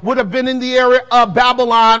Israel would have been in the area of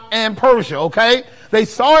Babylon and Persia, okay? They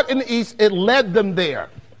saw it in the east. It led them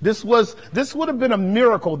there. This would have been a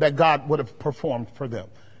miracle that God would have performed for them.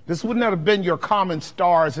 This would not have been your common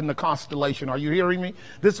stars in the constellation. Are you hearing me?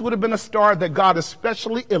 This would have been a star that God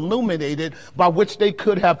especially illuminated, by which they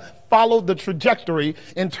could have followed the trajectory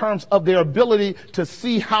in terms of their ability to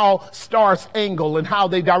see how stars angle and how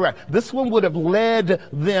they direct. This one would have led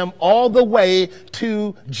them all the way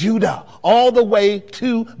to Judah, all the way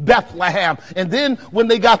to Bethlehem. And then when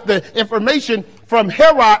they got the information from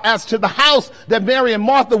Herod as to the house that Mary and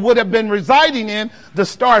Martha would have been residing in, the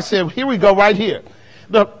star said, here we go right here.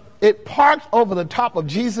 It parked over the top of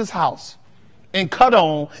Jesus' house and cut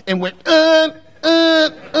on and went,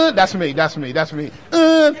 that's me.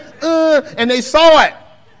 And they saw it.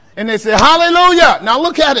 And they said, hallelujah. Now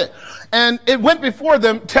look at it. And it went before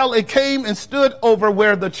them till it came and stood over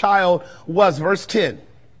where the child was. Verse 10.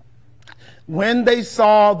 When they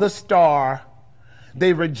saw the star,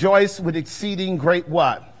 they rejoiced with exceeding great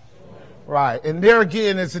what? Right. And there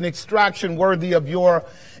again is an extraction worthy of your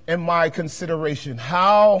and my consideration.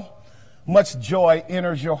 How much joy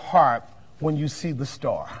enters your heart when you see the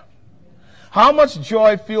star? How much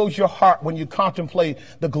joy fills your heart when you contemplate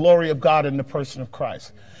the glory of God in the person of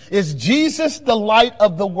Christ? Is Jesus the light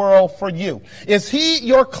of the world for you? Is he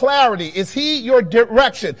your clarity? Is he your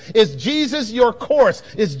direction? Is Jesus your course?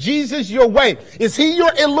 Is Jesus your way? Is he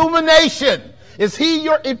your illumination? Is he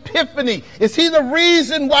your epiphany? Is he the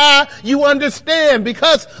reason why you understand?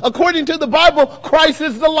 Because according to the Bible, Christ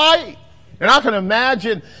is the light. And I can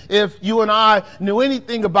imagine if you and I knew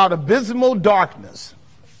anything about abysmal darkness,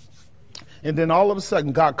 and then all of a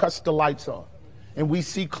sudden God cuts the lights on, and we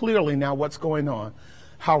see clearly now what's going on,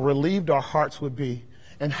 how relieved our hearts would be,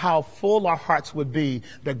 and how full our hearts would be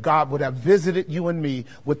that God would have visited you and me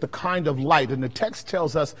with the kind of light. And the text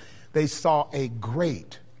tells us they saw a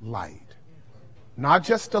great light. Not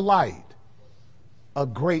just a light, a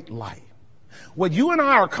great light. What you and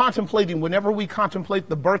I are contemplating whenever we contemplate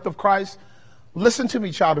the birth of Christ, listen to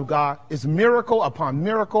me, child of God, is miracle upon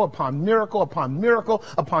miracle upon miracle upon miracle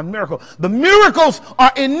upon miracle. The miracles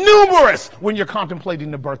are innumerous when you're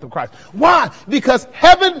contemplating the birth of Christ. Why? Because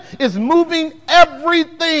heaven is moving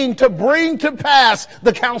everything to bring to pass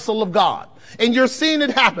the counsel of God. And you're seeing it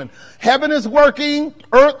happen. Heaven is working,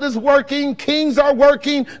 earth is working, kings are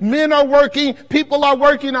working, men are working, people are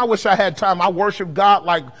working. I wish I had time. I worship God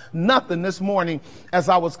like nothing this morning as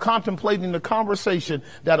I was contemplating the conversation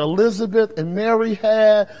that Elizabeth and Mary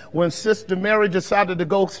had when Sister Mary decided to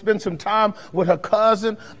go spend some time with her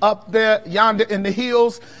cousin up there yonder in the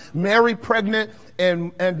hills. Mary pregnant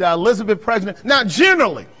and Elizabeth pregnant. Now,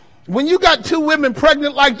 generally, when you got two women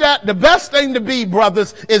pregnant like that, the best thing to be,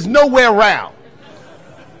 brothers, is nowhere around.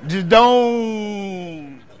 Just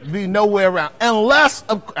don't be nowhere around. Unless,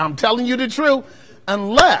 I'm telling you the truth,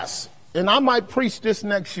 unless, and I might preach this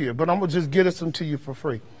next year, but I'm going to just get this to you for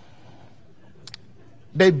free.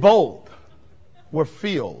 They both were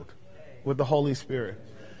filled with the Holy Spirit.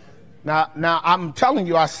 Now I'm telling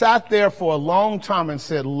you, I sat there for a long time and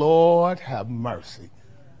said, Lord, have mercy.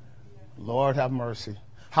 Lord, have mercy.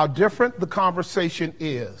 How different the conversation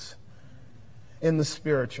is in the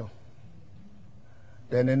spiritual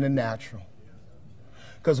than in the natural.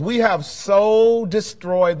 Because we have so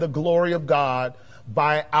destroyed the glory of God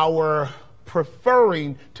by our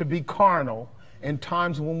preferring to be carnal in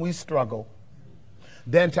times when we struggle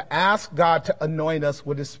than to ask God to anoint us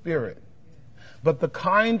with His Spirit. But the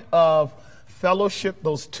kind of fellowship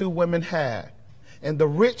those two women had and the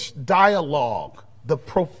rich dialogue, the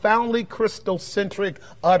profoundly Christocentric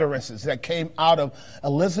utterances that came out of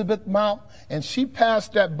Elizabeth's mouth, and she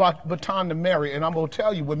passed that baton to Mary. And I'm going to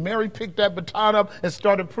tell you, when Mary picked that baton up and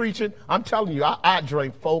started preaching, I'm telling you, I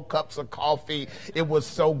drank 4 cups of coffee. It was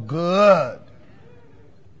so good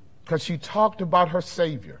because she talked about her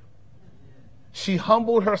Savior. She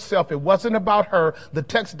humbled herself. It wasn't about her. The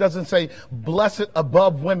text doesn't say, blessed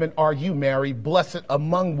above women are you, Mary. Blessed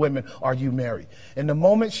among women are you, Mary. And the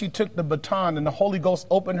moment she took the baton and the Holy Ghost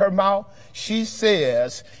opened her mouth, she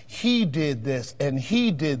says, He did this and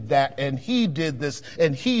He did that and He did this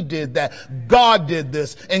and He did that. God did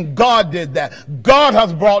this and God did that. God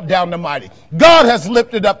has brought down the mighty. God has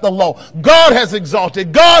lifted up the low. God has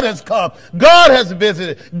exalted. God has come. God has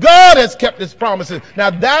visited. God has kept His promises.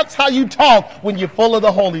 Now that's how you talk when you're full of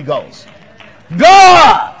the Holy Ghost.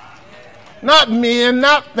 God! Not men,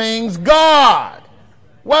 not things, God.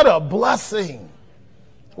 What a blessing.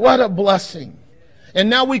 What a blessing.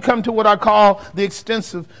 And now we come to what I call the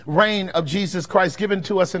extensive reign of Jesus Christ given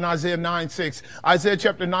to us in Isaiah 9:6. Isaiah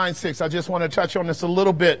chapter 9:6. I just want to touch on this a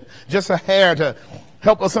little bit, just a hair to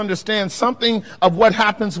help us understand something of what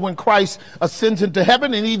happens when Christ ascends into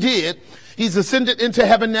heaven, and He did. He's ascended into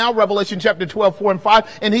heaven now, Revelation chapter 12, 4 and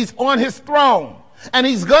 5, and He's on His throne. And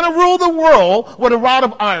He's going to rule the world with a rod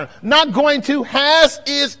of iron. Not going to, has,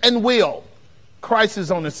 is, and will. Christ is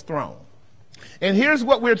on His throne. And here's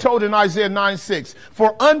what we're told in Isaiah 9:6.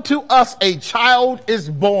 For unto us a child is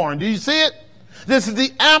born. Do you see it? This is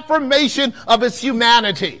the affirmation of His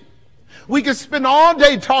humanity. We could spend all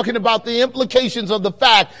day talking about the implications of the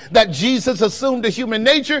fact that Jesus assumed a human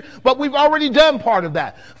nature, but we've already done part of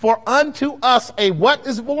that. For unto us a what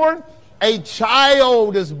is born? A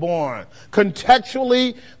child is born.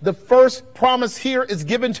 Contextually, the first promise here is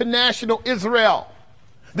given to national Israel.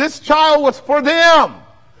 This child was for them.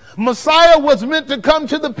 Messiah was meant to come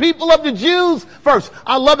to the people of the Jews first.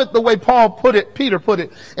 I love it the way Peter put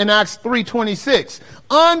it in Acts 3:26.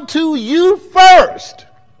 Unto you first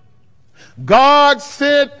God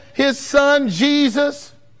sent His Son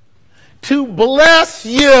Jesus to bless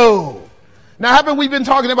you. Now, haven't we been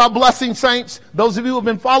talking about blessing, saints? Those of you who have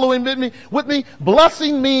been following with me,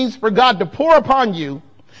 blessing means for God to pour upon you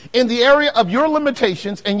in the area of your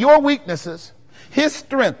limitations and your weaknesses, His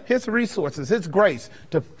strength, His resources, His grace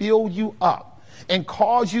to fill you up and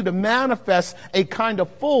cause you to manifest a kind of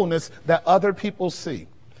fullness that other people see.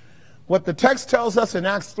 What the text tells us in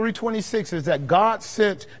Acts 3:26 is that God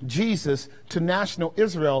sent Jesus to national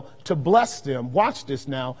Israel to bless them, watch this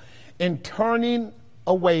now, in turning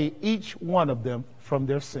away each one of them from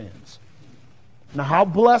their sins. Now, how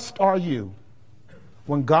blessed are you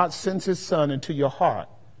when God sends His Son into your heart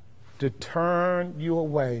to turn you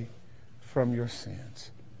away from your sins.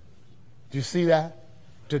 Do you see that?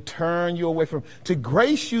 To turn you away from, to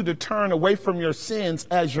grace you to turn away from your sins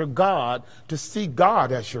as your God, to see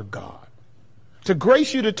God as your God. To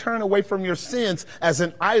grace you to turn away from your sins as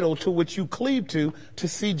an idol to which you cleave to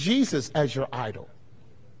see Jesus as your idol.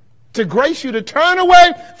 To grace you to turn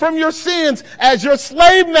away from your sins as your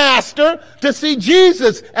slave master to see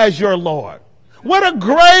Jesus as your Lord. What a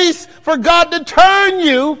grace for God to turn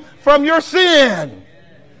you from your sin.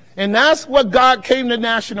 And that's what God came to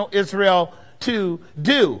national Israel to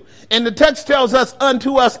do. And the text tells us,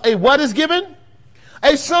 unto us a what is given?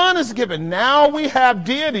 A son is given. Now we have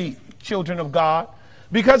deity, children of God,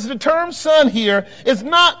 because the term son here is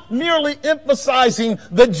not merely emphasizing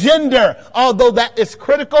the gender, although that is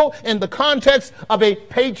critical in the context of a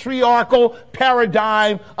patriarchal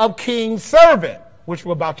paradigm of king-servant, which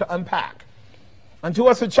we're about to unpack. Unto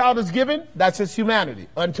us a child is given, that's his humanity.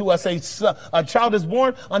 Unto us a child is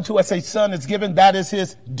born, unto us a son is given, that is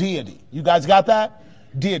his deity. You guys got that?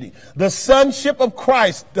 Deity. The sonship of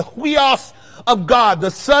Christ, the huios of God,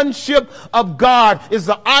 the sonship of God is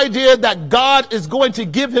the idea that God is going to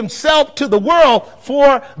give himself to the world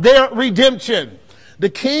for their redemption.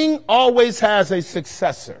 The king always has a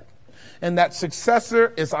successor, and that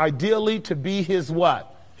successor is ideally to be his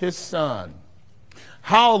what? His son.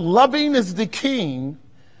 How loving is the king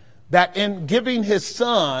that in giving his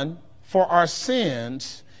son for our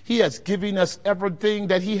sins, he has given us everything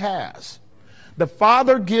that he has. The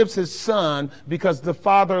Father gives his son because the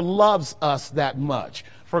Father loves us that much.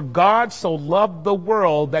 For God so loved the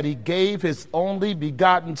world that he gave his only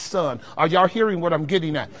begotten son. Are y'all hearing what I'm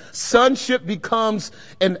getting at? Sonship becomes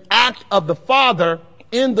an act of the Father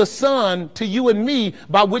in the Son to you and me,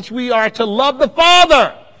 by which we are to love the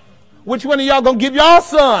Father. Which one of y'all gonna give y'all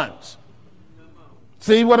sons?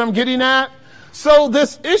 See what I'm getting at? So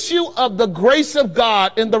this issue of the grace of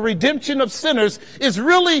God and the redemption of sinners is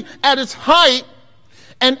really at its height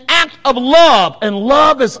an act of love, and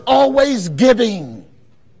love is always giving.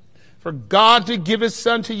 For God to give his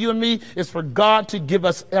son to you and me is for God to give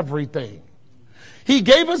us everything. He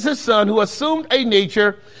gave us his son who assumed a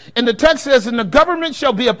nature, and the text says, and the government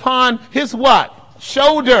shall be upon his what?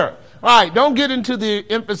 Shoulder. All right, don't get into the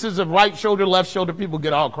emphasis of right shoulder, left shoulder. People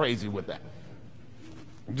get all crazy with that.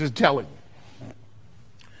 I'm just telling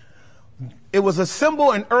you. It was a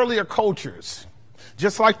symbol in earlier cultures,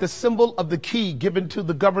 just like the symbol of the key given to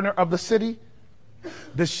the governor of the city.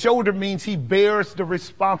 The shoulder means he bears the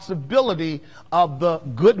responsibility of the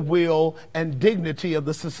goodwill and dignity of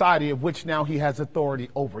the society of which now he has authority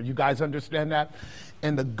over. You guys understand that?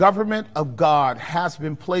 And the government of God has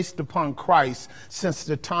been placed upon Christ since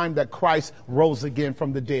the time that Christ rose again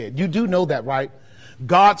from the dead. You do know that, right?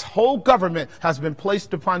 God's whole government has been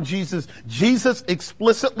placed upon Jesus. Jesus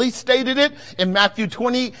explicitly stated it in Matthew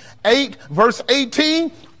 28, verse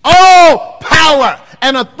 18. All power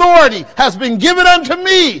and authority has been given unto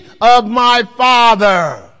me of my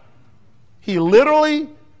Father. He literally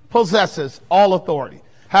possesses all authority,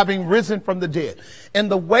 having risen from the dead. And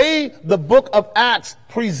the way the book of Acts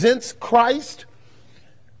presents Christ,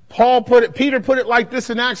 Peter put it like this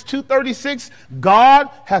in Acts 2:36, God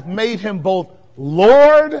hath made him both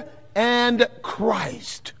Lord and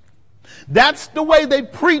Christ. That's the way they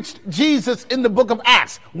preached Jesus in the book of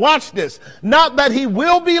Acts. Watch this. Not that he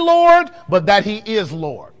will be Lord, but that he is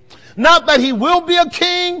Lord. Not that he will be a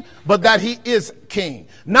king, but that he is king.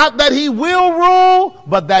 Not that he will rule,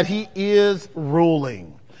 but that he is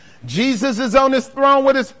ruling. Jesus is on his throne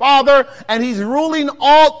with his Father, and he's ruling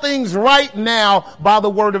all things right now by the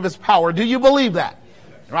word of his power. Do you believe that?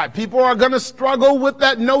 Right, people are going to struggle with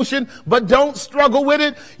that notion, but don't struggle with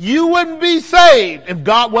it. You wouldn't be saved if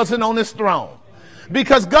God wasn't on his throne.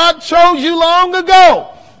 Because God chose you long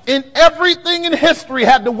ago, and everything in history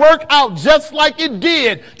had to work out just like it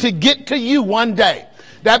did to get to you one day.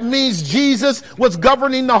 That means Jesus was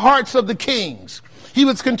governing the hearts of the kings. He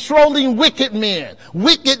was controlling wicked men,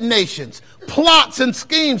 wicked nations, plots and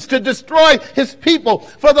schemes to destroy his people.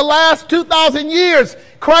 For the last 2,000 years,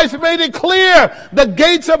 Christ made it clear the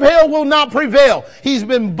gates of hell will not prevail. He's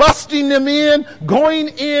been busting them in, going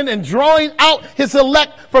in and drawing out his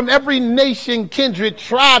elect from every nation, kindred,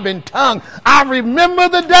 tribe, and tongue. I remember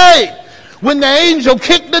the day when the angel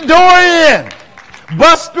kicked the door in,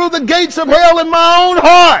 bust through the gates of hell in my own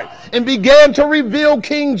heart, and began to reveal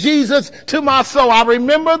King Jesus to my soul. I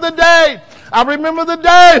remember the day. I remember the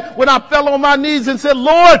day when I fell on my knees and said,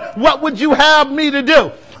 Lord, what would you have me to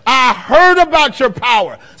do? I heard about your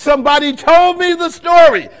power. Somebody told me the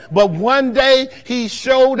story. But one day he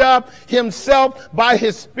showed up himself by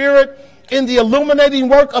his Spirit in the illuminating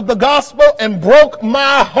work of the gospel and broke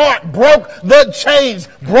my heart, broke the chains,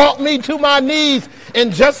 brought me to my knees.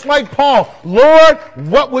 And just like Paul, Lord,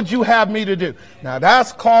 what would you have me to do? Now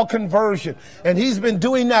that's called conversion. And he's been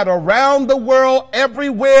doing that around the world,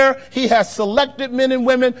 everywhere. He has selected men and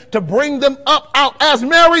women to bring them up out, as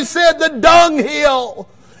Mary said, the dunghill,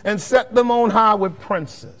 and set them on high with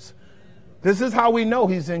princes. This is how we know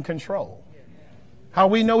he's in control. How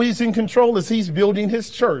we know he's in control is he's building his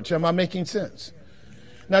church. Am I making sense?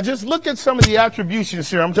 Now just look at some of the attributions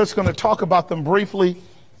here. I'm just going to talk about them briefly.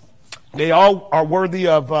 They all are worthy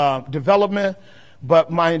of development, but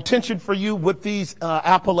my intention for you with these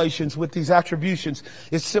appellations, with these attributions,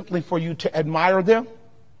 is simply for you to admire them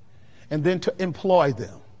and then to employ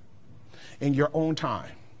them in your own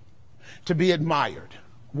time, to be admired.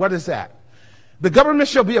 What is that? The government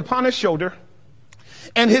shall be upon his shoulder,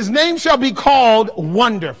 and his name shall be called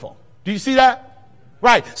Wonderful. Do you see that?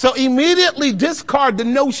 Right. So immediately discard the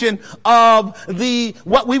notion of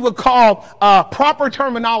what we would call proper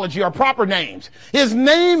terminology or proper names. His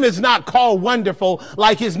name is not called Wonderful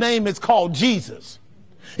like his name is called Jesus.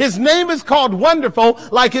 His name is called Wonderful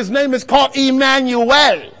like his name is called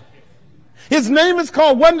Emmanuel. His name is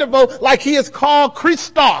called Wonderful like he is called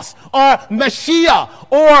Christos or Messiah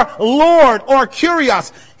or Lord or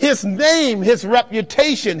Kyrios. His name, his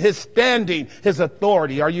reputation, his standing, his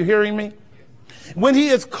authority. Are you hearing me? When he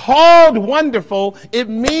is called Wonderful, it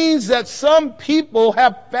means that some people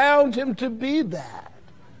have found him to be that.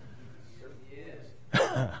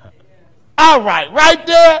 All right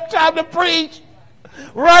there, time to preach.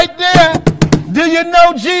 Right there. Do you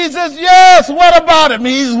know Jesus? Yes. What about him?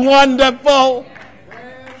 He's wonderful.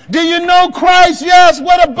 Do you know Christ? Yes.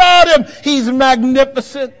 What about him? He's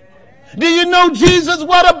magnificent. Do you know Jesus?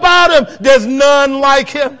 What about him? There's none like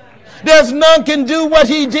him. There's none can do what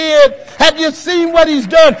he did. Have you seen what he's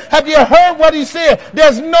done? Have you heard what he said?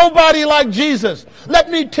 There's nobody like Jesus. Let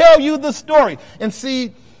me tell you the story. And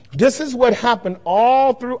see, this is what happened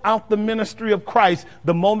all throughout the ministry of Christ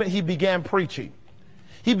the moment he began preaching.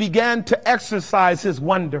 He began to exercise his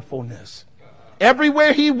wonderfulness.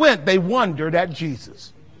 Everywhere he went, they wondered at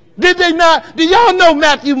Jesus. Did they not? Do y'all know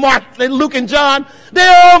Matthew, Mark, and Luke, and John? They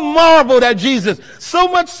all marveled at Jesus. So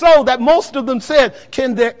much so that most of them said,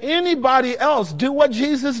 can there anybody else do what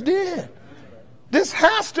Jesus did? This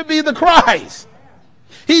has to be the Christ.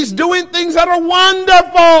 He's doing things that are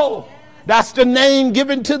wonderful. That's the name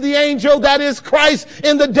given to the angel that is Christ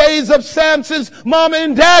in the days of Samson's mama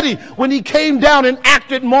and daddy when he came down and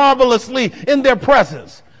acted marvelously in their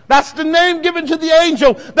presence. That's the name given to the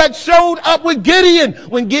angel that showed up with Gideon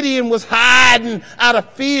when Gideon was hiding out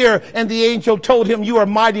of fear and the angel told him, you are a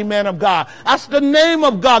mighty man of God. That's the name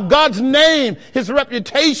of God, God's name, his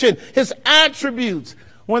reputation, his attributes,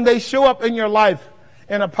 when they show up in your life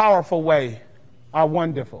in a powerful way, are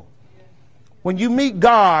wonderful. When you meet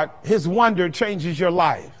God, his wonder changes your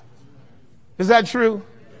life. Is that true?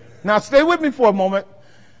 Now stay with me for a moment.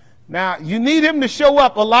 Now you need him to show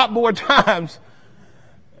up a lot more times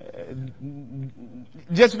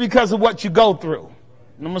just because of what you go through.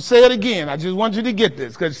 And I'm going to say it again. I just want you to get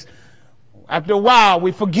this, because after a while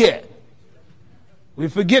we forget. We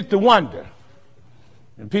forget the wonder.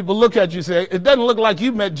 And people look at you and say, it doesn't look like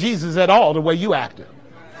you met Jesus at all the way you acted.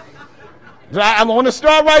 So I'm going to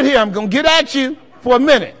start right here. I'm going to get at you for a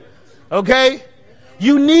minute. Okay?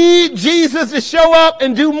 You need Jesus to show up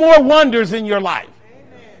and do more wonders in your life.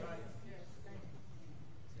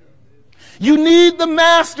 You need the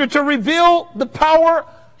master to reveal the power,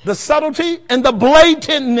 the subtlety, and the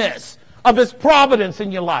blatantness of his providence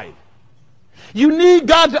in your life. You need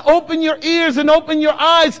God to open your ears and open your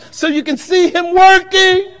eyes so you can see him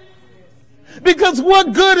working. Because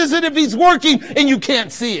what good is it if he's working and you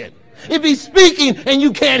can't see it? If he's speaking and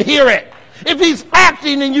you can't hear it? If he's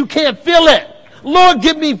acting and you can't feel it? Lord,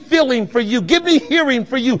 give me feeling for you. Give me hearing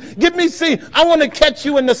for you. Give me seeing. I want to catch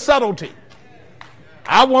you in the subtlety.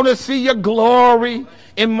 I want to see your glory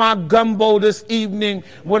in my gumbo this evening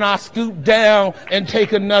when I scoop down and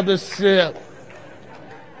take another sip.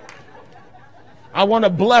 I want to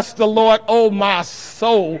bless the Lord, oh my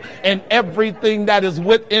soul, and everything that is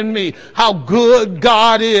within me. How good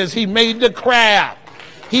God is. He made the crab.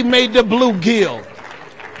 He made the bluegill.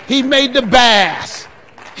 He made the bass.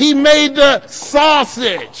 He made the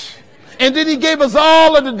sausage. And then he gave us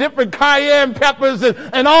all of the different cayenne peppers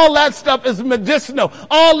and all that stuff is medicinal.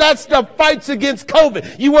 All that stuff fights against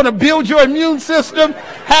COVID. You want to build your immune system?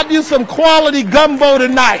 Have you some quality gumbo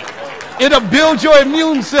tonight. It'll build your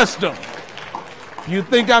immune system. You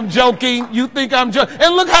think I'm joking? You think I'm joking?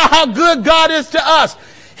 And look how good God is to us.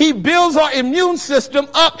 He builds our immune system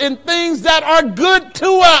up in things that are good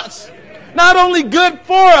to us. Not only good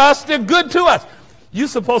for us, they're good to us. You're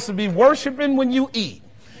supposed to be worshiping when you eat.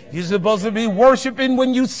 You're supposed to be worshiping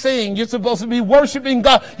when you sing. You're supposed to be worshiping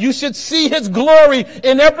God. You should see his glory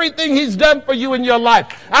in everything he's done for you in your life.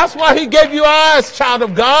 That's why he gave you eyes, child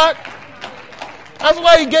of God. That's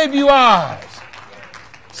why he gave you eyes.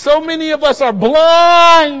 So many of us are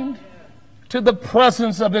blind to the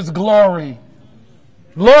presence of his glory.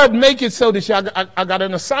 Lord, make it so that I got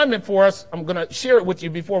an assignment for us. I'm going to share it with you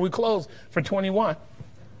before we close for 21.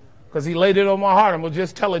 Because he laid it on my heart. I'm going to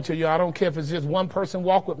just tell it to you. I don't care if it's just one person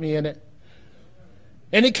walk with me in it.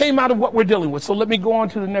 And it came out of what we're dealing with. So let me go on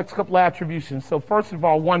to the next couple of attributions. So first of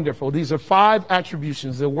all, wonderful. These are 5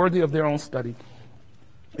 attributions. They're worthy of their own study.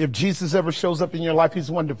 If Jesus ever shows up in your life, he's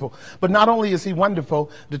wonderful. But not only is he wonderful,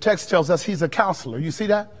 the text tells us he's a counselor. You see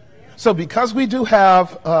that? So because we do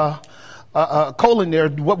have a colon there,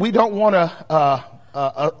 what we don't want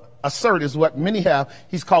to assert is what many have.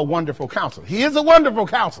 He's called wonderful counselor. He is a wonderful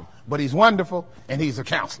counselor, but he's wonderful and he's a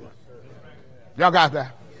counselor. Y'all got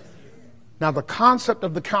that? Now the concept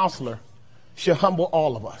of the counselor should humble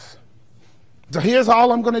all of us. So here's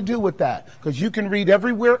all I'm going to do with that, because you can read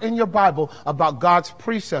everywhere in your Bible about God's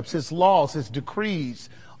precepts, his laws, his decrees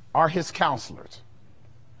are his counselors.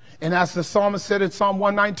 And as the psalmist said in Psalm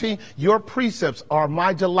 119, your precepts are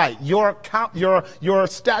my delight. Your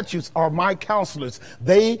statutes are my counselors.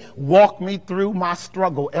 They walk me through my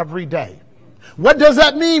struggle every day. What does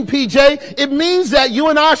that mean, PJ? It means that you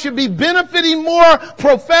and I should be benefiting more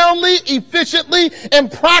profoundly, efficiently, and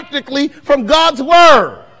practically from God's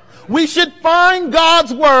word. We should find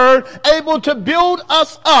God's word able to build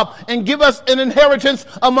us up and give us an inheritance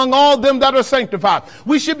among all them that are sanctified.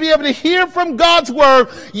 We should be able to hear from God's word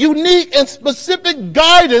unique and specific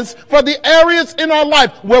guidance for the areas in our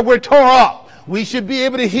life where we're tore up. We should be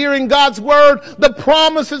able to hear in God's word the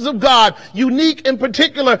promises of God, unique in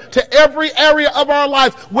particular to every area of our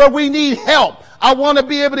life where we need help. I want to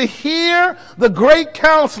be able to hear the great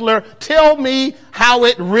counselor tell me how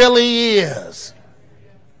it really is.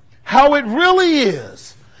 How it really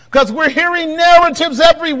is. Because we're hearing narratives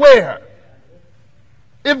everywhere.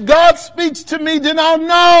 If God speaks to me, then I'll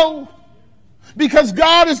know. Because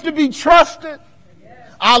God is to be trusted.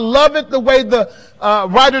 I love it the way the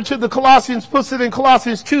writer to the Colossians puts it in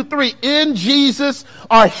Colossians 2:3. In Jesus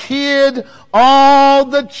are hid all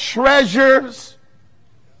the treasures.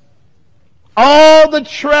 All the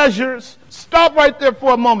treasures. Stop right there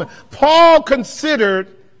for a moment. Paul considered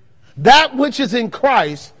that which is in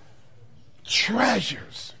Christ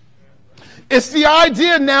treasures. It's the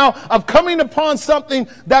idea now of coming upon something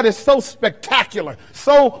that is so spectacular,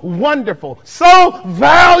 so wonderful, so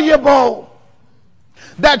valuable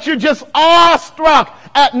that you're just awestruck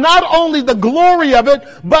at not only the glory of it,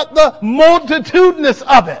 but the multitudinous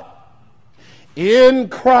of it. In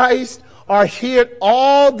Christ are hid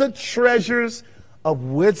all the treasures of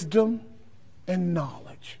wisdom and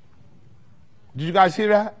knowledge. Did you guys hear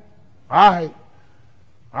that? All right.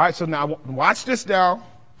 All right, so now watch this now.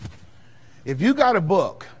 If you got a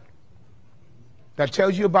book that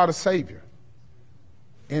tells you about a Savior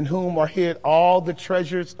in whom are hid all the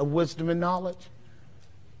treasures of wisdom and knowledge,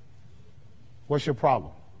 what's your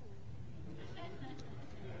problem?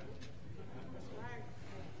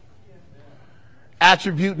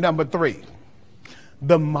 Attribute number 3,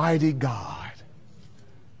 the mighty God.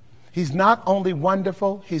 He's not only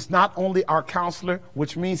wonderful, he's not only our counselor,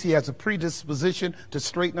 which means he has a predisposition to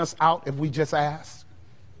straighten us out if we just ask.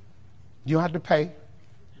 You don't have to pay.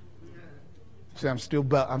 See, I'm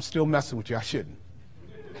still messing with you. I shouldn't.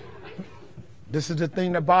 This is the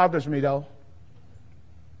thing that bothers me, though.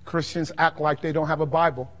 Christians act like they don't have a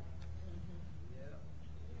Bible.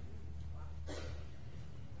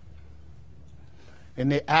 And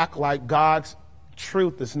they act like God's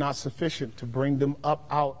truth is not sufficient to bring them up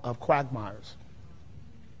out of quagmires.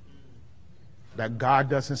 That God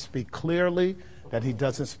doesn't speak clearly, that he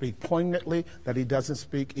doesn't speak poignantly, that he doesn't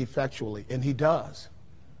speak effectually. And he does.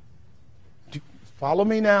 Follow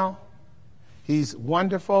me now. He's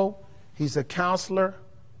wonderful. He's a counselor.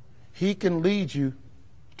 He can lead you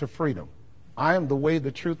to freedom. I am the way,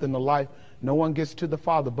 the truth, and the life. No one gets to the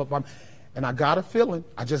Father but by me. And I got a feeling,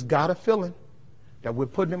 I just got a feeling that we're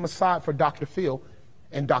putting him aside for Dr. Phil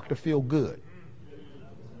and Dr. Phil Good.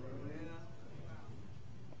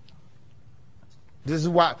 This is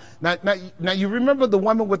why. Now you remember the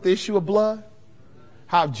woman with the issue of blood?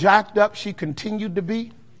 How jacked up she continued to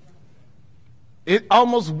be? It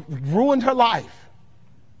almost ruined her life.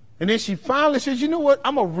 And then she finally says, you know what?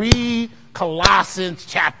 I'm going to read Colossians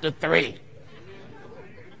chapter 3.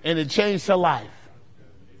 And it changed her life.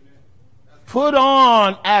 Put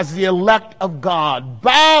on as the elect of God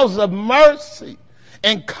bowels of mercy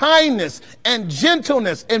and kindness and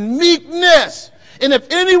gentleness and meekness. And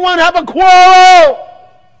if anyone have a quarrel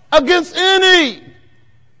against any,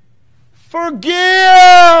 forgive.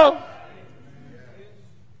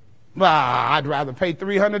 I'd rather pay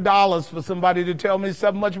 $300 for somebody to tell me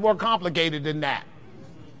something much more complicated than that.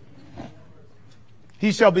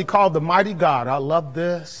 He shall be called the mighty God. I love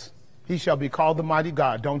this. He shall be called the mighty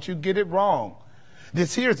God. Don't you get it wrong.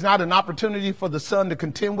 This here is not an opportunity for the Son to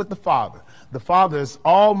contend with the Father. The Father is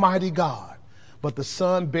Almighty God, but the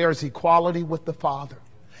Son bears equality with the Father.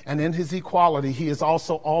 And in his equality, he is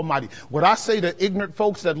also almighty. What I say to ignorant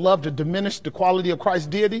folks that love to diminish the quality of Christ's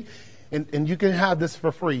deity, and you can have this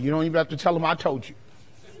for free. You don't even have to tell them I told you.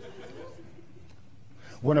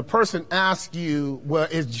 When a person asks you, well,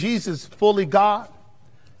 is Jesus fully God?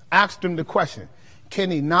 Ask them the question, can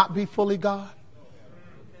he not be fully God?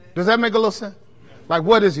 Does that make a little sense? Like,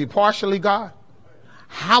 what is he, partially God?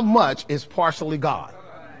 How much is partially God?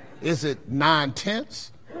 Is it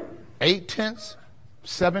 9/10, 8/10,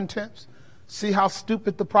 7/10? See how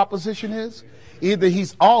stupid the proposition is? Either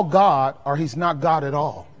he's all God or he's not God at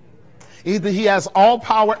all. Either he has all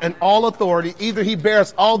power and all authority. Either he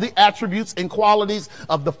bears all the attributes and qualities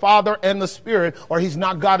of the Father and the Spirit, or he's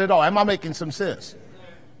not God at all. Am I making some sense?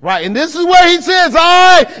 Right. And this is where he says,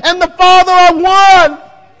 I and the Father are one.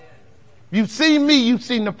 You've seen me, you've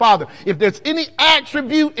seen the Father. If there's any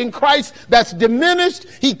attribute in Christ that's diminished,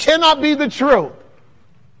 he cannot be the truth.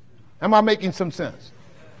 Am I making some sense?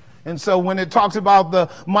 And so when it talks about the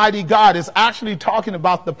mighty God, it's actually talking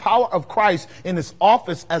about the power of Christ in his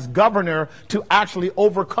office as governor to actually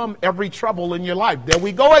overcome every trouble in your life. There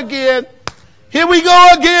we go again. Here we go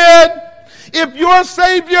again. If your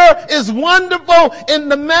Savior is wonderful in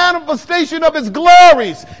the manifestation of his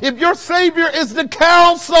glories, if your Savior is the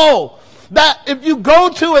counsel, that if you go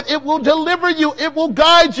to it, it will deliver you, it will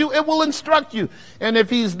guide you, it will instruct you. And if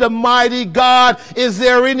he's the mighty God, is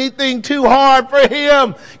there anything too hard for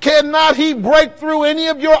him? Cannot he break through any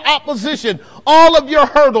of your opposition, all of your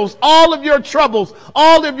hurdles, all of your troubles,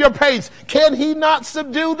 all of your pains? Can he not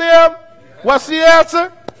subdue them? What's the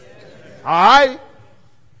answer? All right.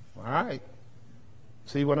 All right.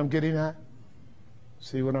 See what I'm getting at?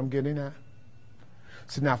 See what I'm getting at?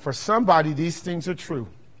 So now for somebody, these things are true.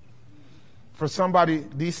 For somebody,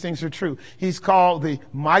 these things are true. He's called the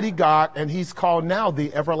mighty God, and he's called now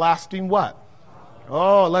the everlasting what?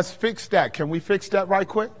 Oh, let's fix that. Can we fix that right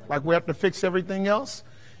quick? Like we have to fix everything else?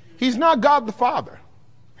 He's not God the Father.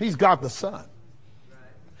 He's God the Son.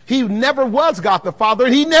 He never was God the Father,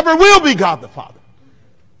 and he never will be God the Father.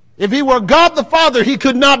 If he were God the Father, he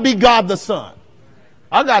could not be God the Son.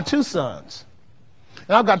 I got two sons,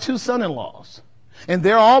 and I've got two son-in-laws, and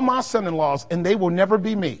they're all my son-in-laws, and they will never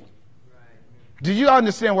be me. Do you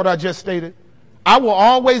understand what I just stated? I will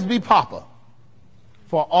always be Papa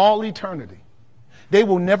for all eternity. They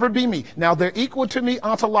will never be me. Now, they're equal to me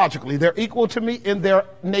ontologically. They're equal to me in their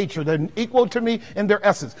nature. They're equal to me in their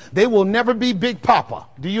essence. They will never be Big Papa.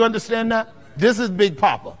 Do you understand that? This is Big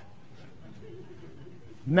Papa.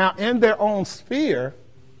 Now, in their own sphere,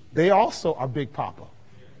 they also are Big Papa.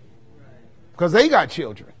 Because they got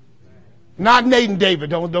children. Not Nate and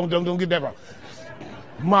David. Don't get that wrong.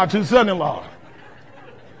 My two son-in-laws.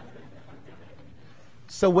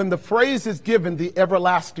 So when the phrase is given, the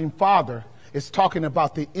everlasting Father, it's talking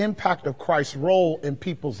about the impact of Christ's role in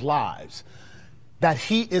people's lives. That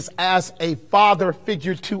he is as a father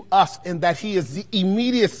figure to us, and that he is the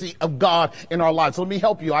immediacy of God in our lives. Let me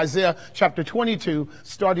help you. Isaiah chapter 22,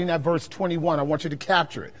 starting at verse 21. I want you to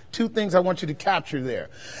capture it. Two things I want you to capture there.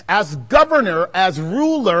 As governor, as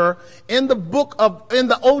ruler, in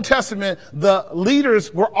the Old Testament, the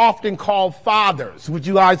leaders were often called fathers. Would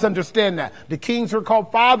you guys understand that? The kings were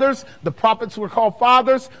called fathers. The prophets were called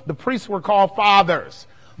fathers. The priests were called fathers.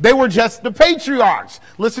 They were just the patriarchs.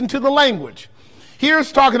 Listen to the language.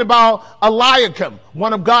 Here's talking about Eliakim,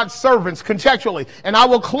 one of God's servants, contextually. And I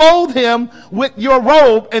will clothe him with your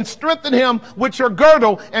robe and strengthen him with your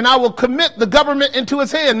girdle, and I will commit the government into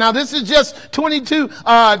his hand. Now, this is just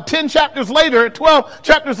 10 chapters later, 12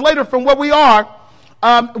 chapters later from where we are,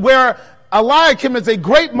 where Eliakim is a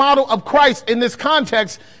great model of Christ in this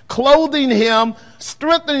context, clothing him,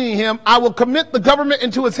 strengthening him. I will commit the government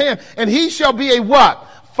into his hand, and he shall be a what?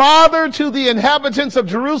 Father to the inhabitants of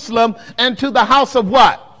Jerusalem and to the house of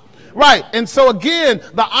what? Right. And so again,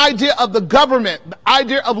 the idea of the government, the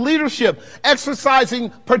idea of leadership, exercising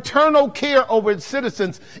paternal care over its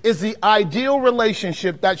citizens is the ideal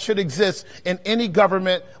relationship that should exist in any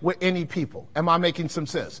government with any people. Am I making some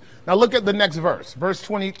sense? Now look at the next verse, verse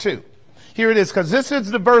 22. Here it is, because this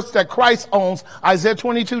is the verse that Christ owns, Isaiah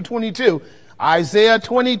 22:22. Isaiah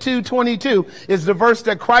 22:22 is the verse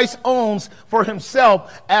that Christ owns for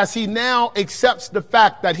himself as he now accepts the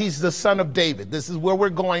fact that he's the son of David. This is where we're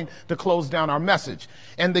going to close down our message.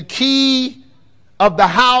 And the key of the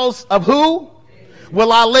house of who?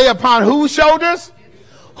 Will I lay upon whose shoulders?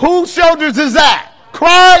 Whose shoulders is that?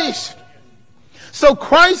 Christ. So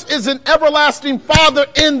Christ is an everlasting father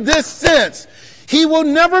in this sense. He will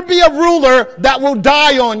never be a ruler that will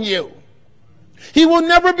die on you. He will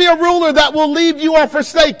never be a ruler that will leave you or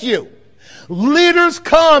forsake you. Leaders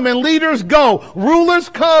come and leaders go. Rulers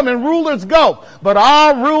come and rulers go. But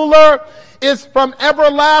our ruler is from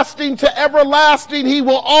everlasting to everlasting. He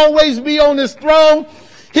will always be on his throne.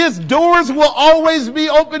 His doors will always be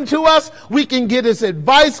open to us. We can get his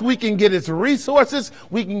advice. We can get his resources.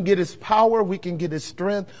 We can get his power. We can get his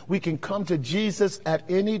strength. We can come to Jesus at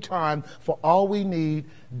any time for all we need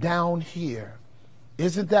down here.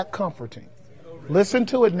 Isn't that comforting? Listen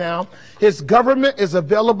to it now. His government is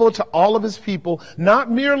available to all of his people, not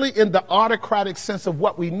merely in the autocratic sense of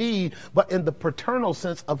what we need, but in the paternal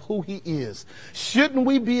sense of who he is. Shouldn't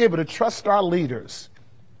we be able to trust our leaders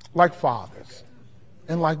like fathers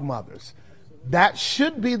and like mothers? That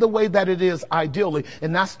should be the way that it is ideally.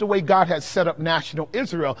 And that's the way God has set up national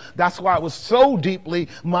Israel. That's why it was so deeply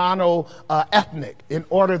mono-ethnic, in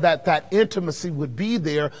order that that intimacy would be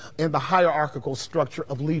there in the hierarchical structure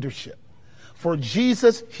of leadership. For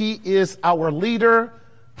Jesus, he is our leader,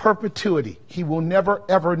 perpetuity. He will never,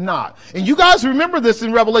 ever not. And you guys remember this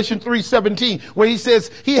in Revelation 3:17, where he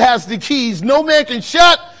says he has the keys. No man can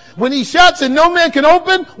shut when he shuts, and no man can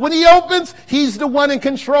open when he opens. He's the one in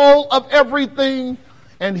control of everything.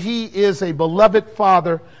 And he is a beloved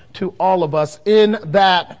father to all of us in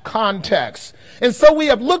that context. And so we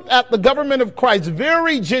have looked at the government of Christ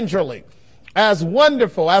very gingerly, as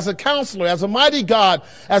wonderful, as a counselor, as a mighty God,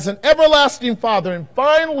 as an everlasting father. And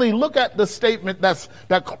finally, look at the statement that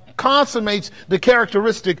consummates the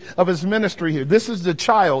characteristic of his ministry here. This is the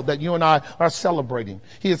child that you and I are celebrating.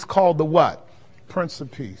 He is called the what? Prince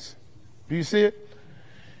of Peace. Do you see it?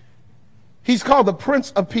 He's called the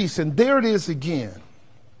Prince of Peace. And there it is again.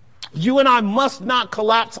 You and I must not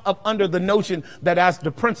collapse up under the notion that as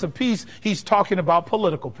the Prince of Peace, he's talking about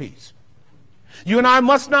political peace. You and I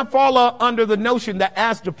must not fall under the notion that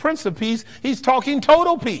as the Prince of Peace, he's talking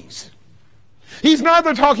total peace. He's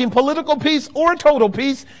neither talking political peace or total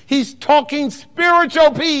peace. He's talking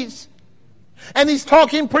spiritual peace. And he's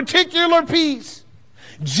talking particular peace.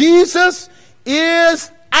 Jesus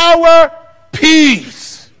is our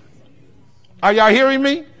peace. Are y'all hearing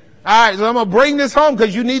me? All right, so I'm going to bring this home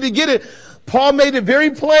because you need to get it. Paul made it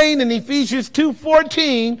very plain in Ephesians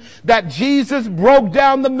 2:14 that Jesus broke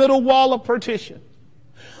down the middle wall of partition.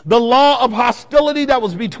 The law of hostility that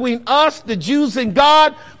was between us, the Jews, and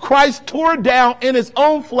God, Christ tore down in his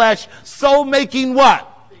own flesh, so making what?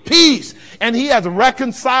 Peace. And he has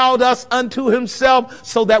reconciled us unto himself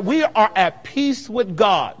so that we are at peace with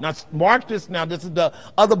God. Now, mark this now. This is the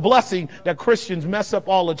other blessing that Christians mess up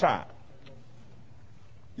all the time.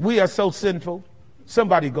 We are so sinful.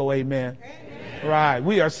 Somebody go amen. Amen. Right.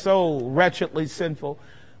 We are so wretchedly sinful.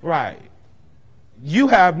 Right. You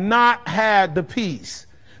have not had the peace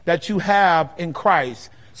that you have in Christ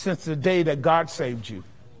since the day that God saved you.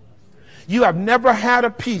 You have never had a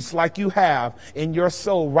peace like you have in your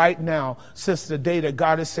soul right now since the day that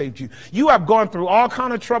God has saved you. You have gone through all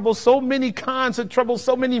kinds of troubles, so many kinds of troubles,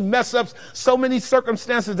 so many mess ups, so many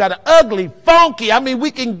circumstances that are ugly, funky. I mean,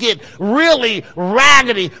 we can get really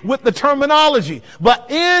raggedy with the terminology. But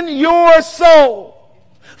in your soul,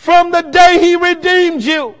 from the day he redeemed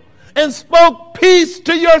you and spoke peace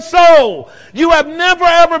to your soul, you have never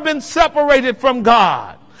ever been separated from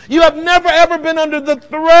God. You have never ever been under the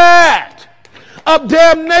threat of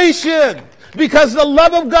damnation, because the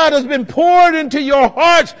love of God has been poured into your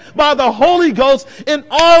hearts by the Holy Ghost, and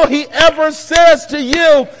all he ever says to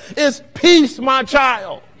you is peace, my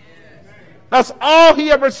child. That's all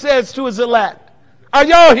he ever says to his elect. Are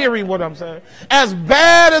y'all hearing what I'm saying? As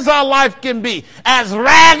bad as our life can be, as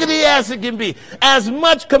raggedy as it can be, as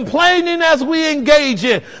much complaining as we engage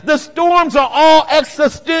in, the storms are all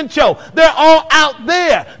existential. They're all out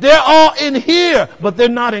there. They're all in here, but they're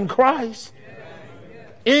not in Christ.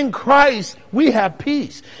 In Christ, we have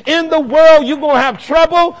peace. In the world, you're going to have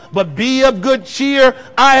trouble, but be of good cheer.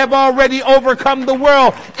 I have already overcome the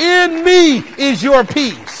world. In me is your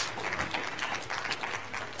peace.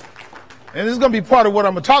 And this is going to be part of what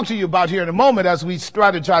I'm going to talk to you about here in a moment as we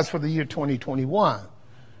strategize for the year 2021.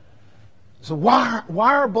 So why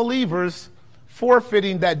are believers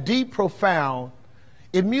forfeiting that deep, profound,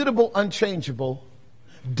 immutable, unchangeable,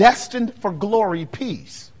 destined for glory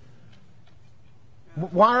peace.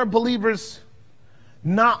 Why are believers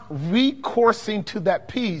not recoursing to that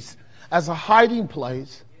peace as a hiding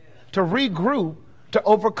place to regroup, to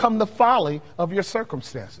overcome the folly of your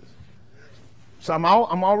circumstances? So I'm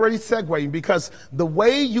already segueing, because the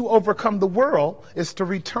way you overcome the world is to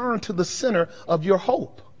return to the center of your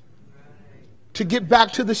hope, to get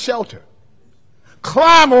back to the shelter.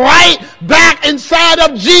 Climb right back inside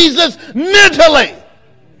of Jesus mentally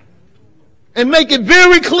and make it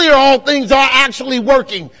very clear all things are actually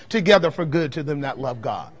working together for good to them that love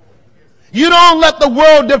God. You don't let the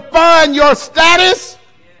world define your status.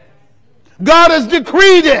 God has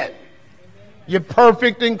decreed it. You're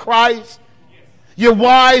perfect in Christ. You're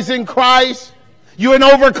wise in Christ. You're an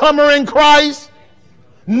overcomer in Christ.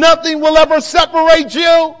 Nothing will ever separate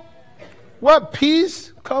you. What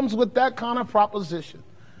peace comes with that kind of proposition?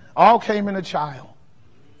 All came in a child.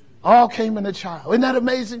 All came in a child. Isn't that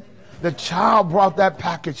amazing? The child brought that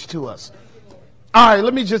package to us. All right,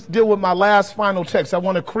 let me just deal with my last final text. I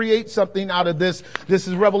want to create something out of this. This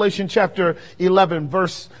is Revelation chapter 11,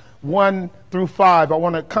 verse 1 through 5. I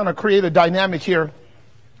want to kind of create a dynamic here.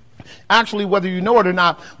 Actually, whether you know it or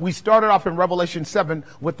not, we started off in Revelation 7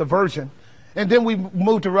 with the virgin. And then we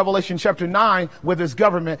moved to Revelation chapter 9 with his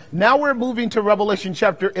government. Now we're moving to Revelation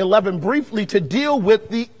chapter 11 briefly to deal with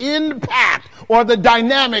the impact or the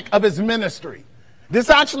dynamic of his ministry. This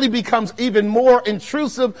actually becomes even more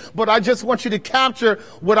intrusive, but I just want you to capture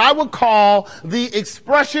what I would call the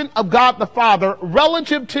expression of God the Father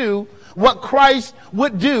relative to what Christ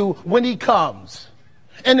would do when he comes.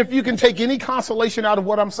 And if you can take any consolation out of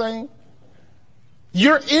what I'm saying,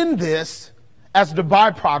 you're in this as the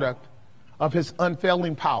byproduct of his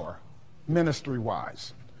unfailing power,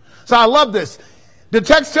 ministry-wise. So I love this. The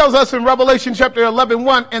text tells us in Revelation chapter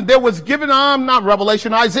 11:1, and there was given, not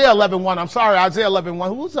Revelation, Isaiah 11:1. I'm sorry, Isaiah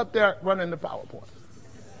 11:1. Who's up there running the PowerPoint?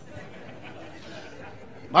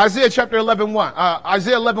 Isaiah chapter 11:1.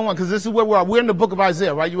 Isaiah 11:1, because this is where we are. We're in the book of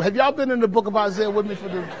Isaiah, right? Have y'all been in the book of Isaiah with me for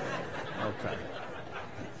the... Okay.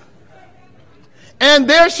 And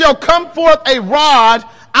there shall come forth a rod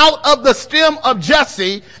out of the stem of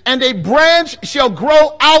Jesse, and a branch shall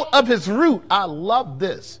grow out of his root. I love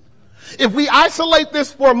this. If we isolate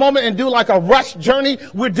this for a moment and do like a rush journey,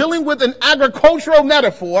 we're dealing with an agricultural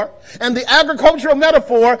metaphor, and the agricultural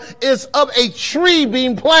metaphor is of a tree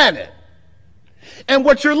being planted. And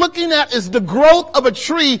what you're looking at is the growth of a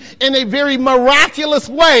tree in a very miraculous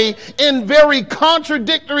way in very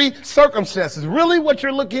contradictory circumstances. Really what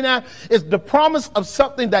you're looking at is the promise of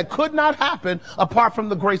something that could not happen apart from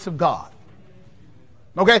the grace of God.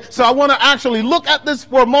 Okay, so I want to actually look at this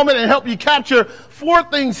for a moment and help you capture four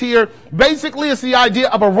things here. Basically, it's the idea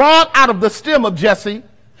of a rod out of the stem of Jesse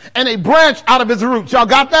and a branch out of his root. Y'all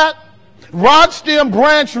got that? Rod, stem,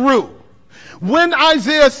 branch, root. When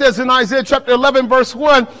Isaiah says in Isaiah chapter 11 verse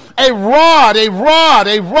 1, a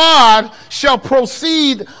rod shall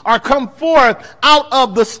proceed or come forth out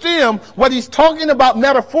of the stem, what he's talking about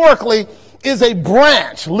metaphorically is a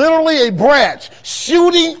branch, literally a branch,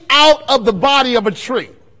 shooting out of the body of a tree.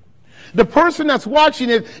 The person that's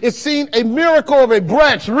watching it is seeing a miracle of a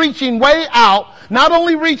branch reaching way out, not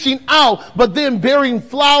only reaching out, but then bearing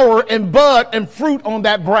flower and bud and fruit on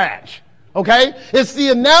that branch. Okay? It's the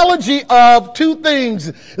analogy of two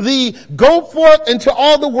things. The go forth into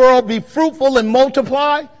all the world, be fruitful and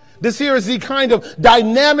multiply. This here is the kind of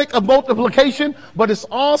dynamic of multiplication, but it's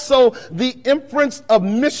also the inference of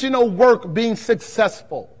missional work being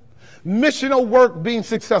successful. Missional work being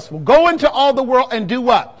successful. Go into all the world and do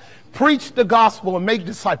what? Preach the gospel and make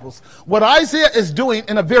disciples. What Isaiah is doing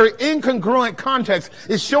in a very incongruent context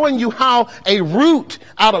is showing you how a root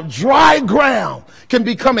out of dry ground can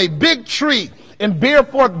become a big tree and bear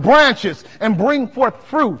forth branches and bring forth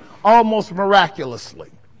fruit almost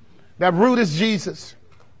miraculously. That root is Jesus.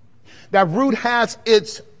 That root has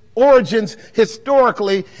its origins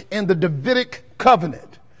historically in the Davidic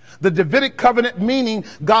covenant. The Davidic covenant meaning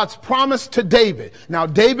God's promise to David. Now,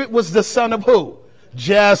 David was the son of who?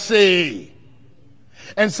 Jesse.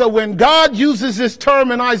 And so when God uses this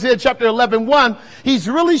term in Isaiah chapter 11:1, he's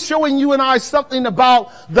really showing you and I something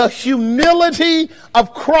about the humility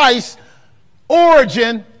of Christ's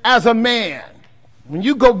origin as a man. When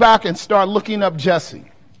you go back and start looking up Jesse,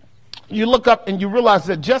 you look up and you realize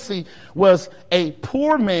that Jesse was a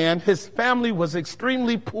poor man. His family was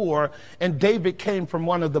extremely poor, and David came from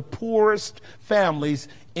one of the poorest families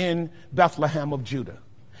in Bethlehem of Judah.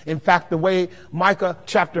 In fact, the way Micah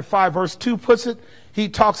chapter 5 verse 2 puts it, he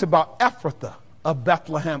talks about Ephrathah, of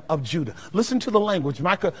Bethlehem of Judah. Listen to the language.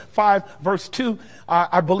 Micah 5 verse 2,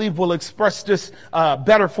 I believe will express this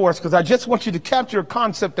better for us, because I just want you to capture a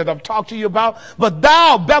concept that I've talked to you about. But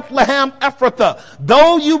thou, Bethlehem Ephrathah,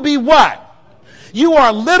 though you be what? You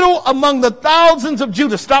are little among the thousands of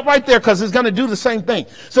Judah. Stop right there, because it's going to do the same thing.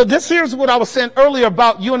 So here's what I was saying earlier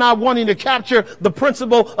about you and I wanting to capture the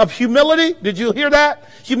principle of humility. Did you hear that?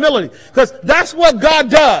 Humility. Because that's what God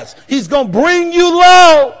does. He's going to bring you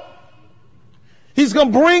low. He's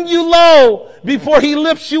going to bring you low before he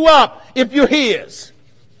lifts you up if you're his.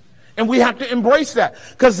 And we have to embrace that,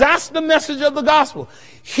 because that's the message of the gospel.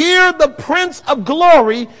 Here the Prince of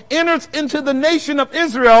Glory enters into the nation of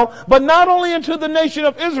Israel, but not only into the nation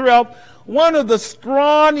of Israel, one of the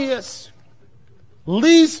scrawniest,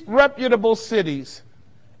 least reputable cities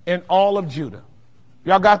in all of Judah.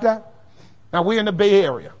 Y'all got that? Now we're in the Bay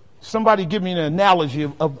Area. Somebody give me an analogy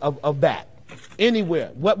of that.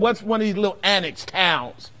 Anywhere. What's one of these little annex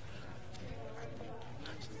towns?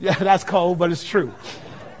 Yeah, that's cold, but it's true.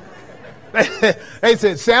 They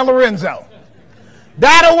said San Lorenzo.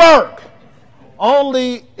 That'll work.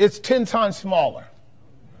 Only it's 10 times smaller.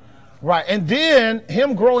 Right. And then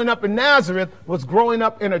him growing up in Nazareth was growing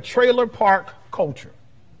up in a trailer park culture.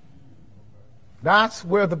 That's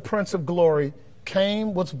where the Prince of Glory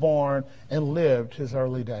came, was born, and lived his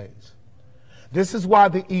early days. This is why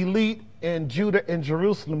the elite in Judah and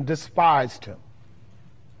Jerusalem despised him.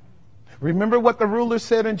 Remember what the ruler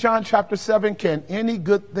said in John chapter 7? Can any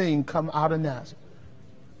good thing come out of Nazareth?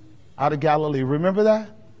 Out of Galilee. Remember that?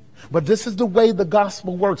 But this is the way the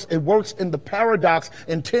gospel works. It works in the paradox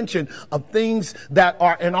and tension of things that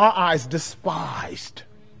are in our eyes despised.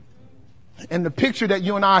 And the picture that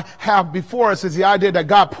you and I have before us is the idea that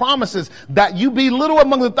God promises that you be little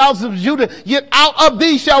among the thousands of Judah, yet out of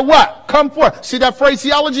thee shall what? Come forth. See that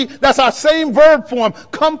phraseology? That's our same verb form.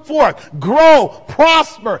 Come forth, grow,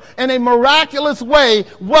 prosper in a miraculous way.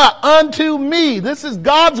 What? Unto me. This is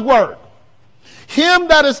God's word. Him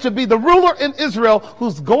that is to be the ruler in Israel,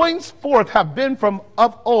 whose goings forth have been from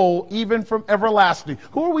of old, even from everlasting.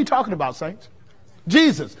 Who are we talking about, saints?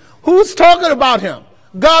 Jesus. Who's talking about him?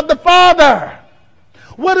 God the Father.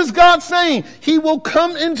 What is God saying? He will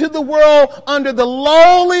come into the world under the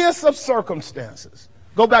lowliest of circumstances.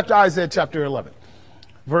 Go back to Isaiah chapter 11,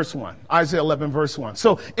 verse 1. Isaiah 11, verse 1.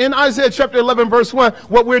 So in Isaiah chapter 11, verse 1,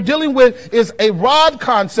 what we're dealing with is a rod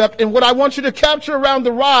concept. And what I want you to capture around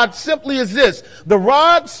the rod simply is this. The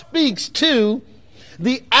rod speaks to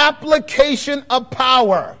the application of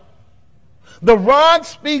power. The rod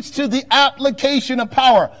speaks to the application of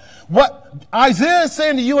power. What Isaiah is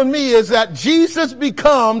saying to you and me is that Jesus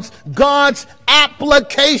becomes God's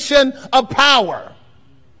application of power.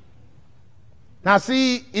 Now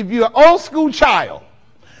see, if you're an old school child,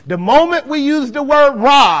 the moment we use the word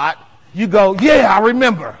rod, you go, yeah, I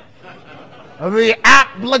remember. The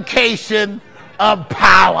application of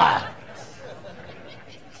power.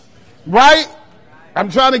 Right? I'm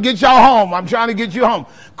trying to get y'all home. I'm trying to get you home.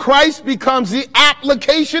 Christ becomes the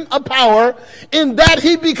application of power in that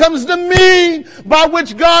he becomes the means by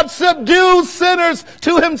which God subdues sinners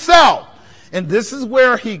to himself. And this is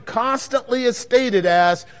where he constantly is stated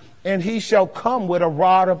as, and he shall come with a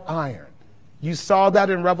rod of iron. You saw that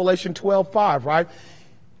in Revelation 12:5, right?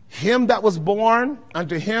 Him that was born,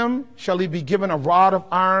 unto him shall he be given a rod of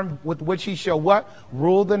iron with which he shall what?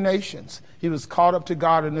 Rule the nations. He was caught up to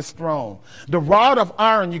God in his throne. The rod of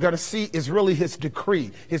iron, you're going to see, is really his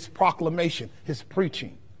decree, his proclamation, his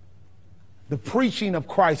preaching. The preaching of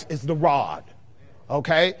Christ is the rod.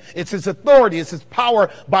 Okay? It's his authority. It's his power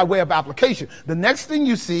by way of application. The next thing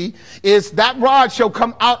you see is that rod shall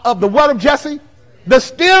come out of the what of Jesse? The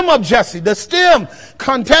stem of Jesse. The stem,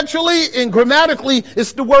 contextually and grammatically,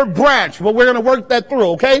 is the word branch. Well, we're going to work that through,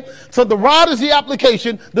 okay? So the rod is the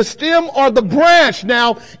application. The stem or the branch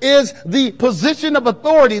now is the position of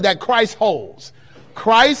authority that Christ holds.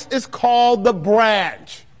 Christ is called the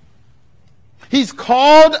branch. He's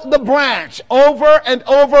called the branch over and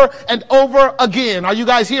over and over again. Are you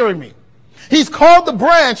guys hearing me? He's called the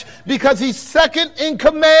branch because he's second in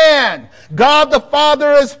command. God the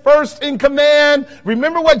Father is first in command.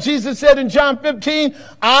 Remember what Jesus said in John 15?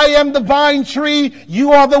 I am the vine tree.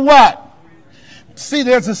 You are the what? See,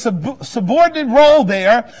 there's a subordinate role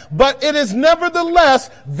there, but it is nevertheless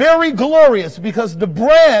very glorious because the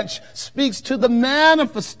branch speaks to the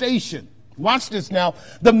manifestation. Watch this now.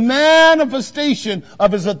 The manifestation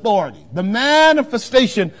of his authority. The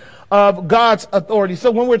manifestation of God's authority. So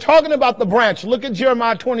when we're talking about the branch, look at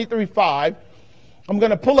Jeremiah 23:5. I'm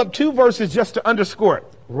going to pull up two verses just to underscore it.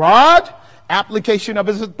 Rod, application of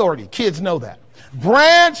his authority. Kids know that.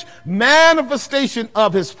 Branch, manifestation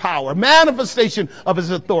of his power, manifestation of his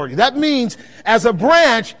authority. That means as a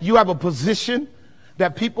branch, you have a position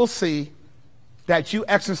that people see, that you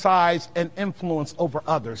exercise an influence over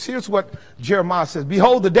others. Here's what Jeremiah says.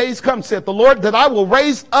 Behold, the days come, saith the Lord, that I will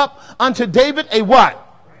raise up unto David a what?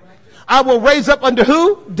 I will raise up unto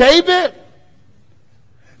who? David.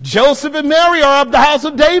 Joseph and Mary are of the house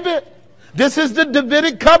of David. This is the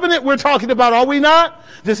Davidic covenant we're talking about, are we not?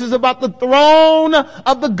 This is about the throne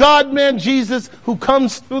of the God-man Jesus who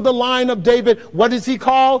comes through the line of David. What is he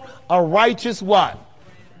called? A righteous what?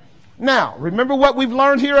 Now, remember what we've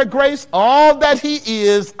learned here at Grace? All that he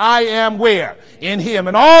is, I am where? In him.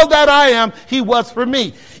 And all that I am, he was for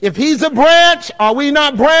me. If he's a branch, are we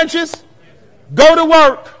not branches? Go to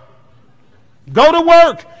work. Go to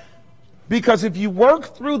work. Because if you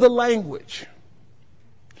work through the language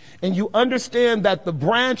and you understand that the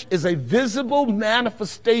branch is a visible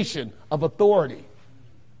manifestation of authority,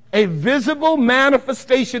 a visible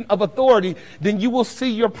manifestation of authority, then you will see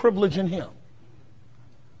your privilege in him.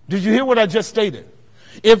 Did you hear what I just stated?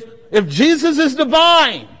 If Jesus is the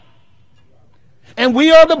vine and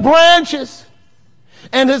we are the branches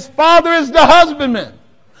and his Father is the husbandman,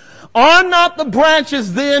 are not the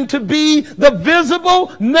branches then to be the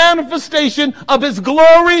visible manifestation of his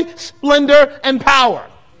glory, splendor, and power?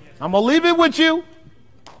 I'm going to leave it with you.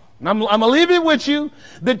 I'm going to leave it with you.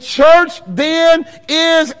 The church then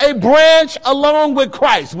is a branch along with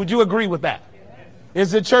Christ. Would you agree with that?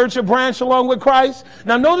 Is the church a branch along with Christ?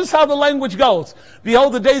 Now notice how the language goes.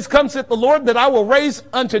 Behold, the days come, saith the Lord, that I will raise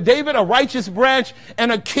unto David a righteous branch,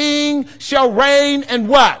 and a king shall reign, and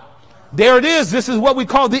what? There it is. This is what we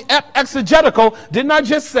call the exegetical. Didn't I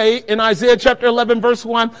just say in Isaiah chapter 11 verse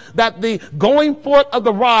 1 that the going forth of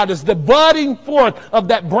the rod is the budding forth of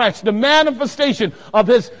that branch, the manifestation of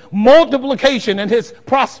his multiplication and his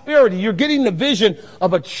prosperity. You're getting the vision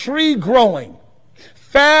of a tree growing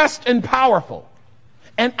fast and powerful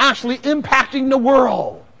and actually impacting the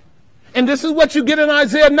world. And this is what you get in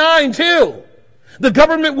Isaiah 9 too. The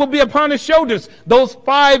government will be upon his shoulders. Those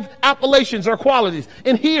 5 appellations or qualities.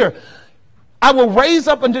 And here, I will raise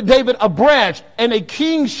up unto David a branch, and a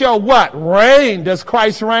king shall what? Reign. Does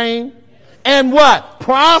Christ reign? And what?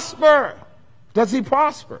 Prosper. Does he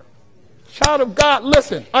prosper? Child of God,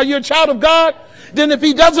 listen. Are you a child of God? Then if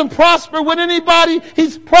he doesn't prosper with anybody,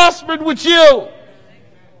 he's prospered with you.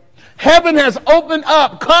 Heaven has opened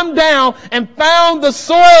up, come down, and found the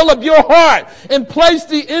soil of your heart and placed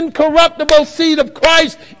the incorruptible seed of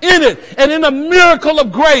Christ in it. And in a miracle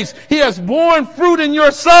of grace, he has borne fruit in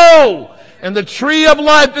your soul. And the tree of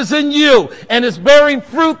life is in you and is bearing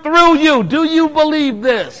fruit through you. Do you believe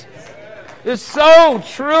this? It's so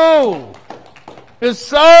true. It's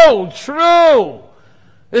so true.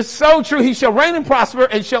 It's so true. He shall reign and prosper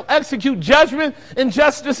and shall execute judgment and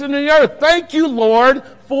justice in the earth. Thank you, Lord,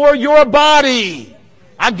 for your body.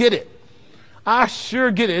 I get it. I sure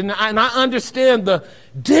get it. And I understand the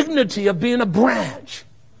dignity of being a branch.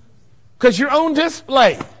 Because you're on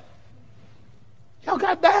display. Y'all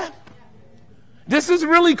got that? This is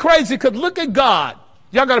really crazy because look at God.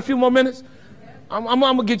 Y'all got a few more minutes? I'm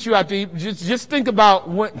going to get you out there. Just think about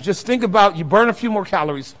you burn a few more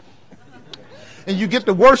calories. And you get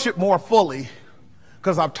to worship more fully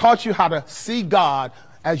because I've taught you how to see God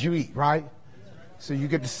as you eat, right? So you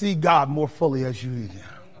get to see God more fully as you eat.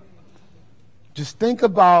 Just think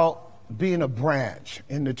about being a branch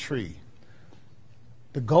in the tree.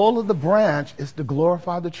 The goal of the branch is to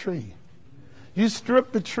glorify the tree. You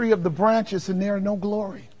strip the tree of the branches and there are no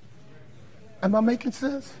glory. Am I making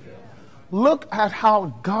sense? Look at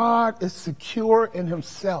how God is secure in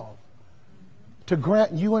himself to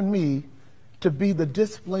grant you and me to be the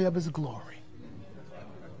display of his glory.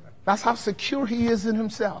 That's how secure he is in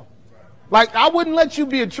himself. Like, I wouldn't let you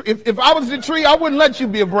be a tree. If I was the tree, I wouldn't let you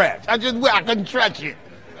be a branch. I couldn't trust you.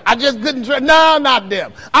 I just couldn't trust. No, not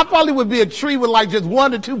them. I probably would be a tree with like just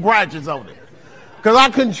 1 or 2 branches on it. Because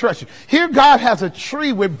I couldn't trust you. Here God has a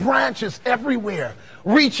tree with branches everywhere,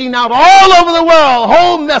 reaching out all over the world,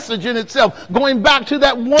 whole message in itself, going back to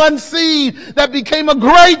that one seed that became a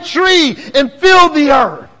great tree and filled the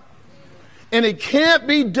earth. And it can't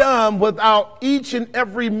be done without each and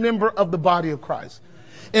every member of the body of Christ.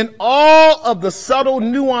 In all of the subtle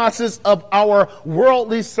nuances of our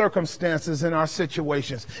worldly circumstances and our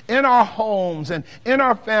situations, in our homes and in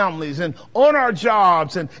our families and on our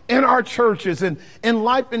jobs and in our churches and in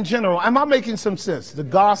life in general. Am I making some sense? The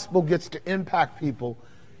gospel gets to impact people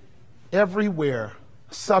everywhere,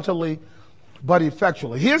 subtly but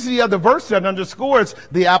effectually. Here's the other verse that underscores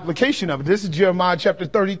the application of it. This is Jeremiah chapter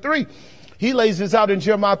 33. He lays this out in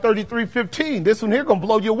Jeremiah 33:15. This one here going to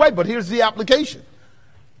blow you away, but here's the application.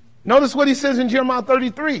 Notice what he says in Jeremiah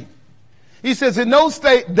 33. He says, in those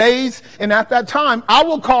days and at that time, I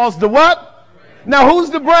will cause the what? Now, who's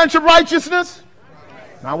the branch of righteousness?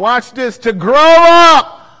 Now watch this. To grow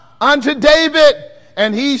up unto David,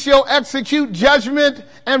 and he shall execute judgment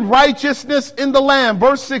and righteousness in the land.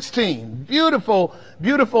 Verse 16. Beautiful,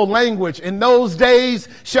 beautiful language. In those days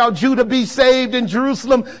shall Judah be saved, and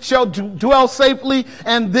Jerusalem shall dwell safely.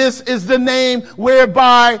 And this is the name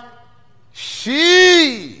whereby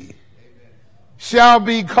she shall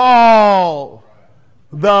be called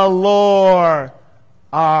the Lord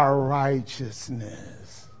our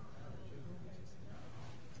righteousness.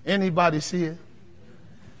 Anybody see it?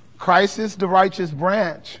 Christ is the righteous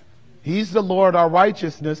branch. He's the Lord our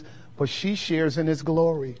righteousness, but she shares in his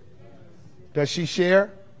glory. Does she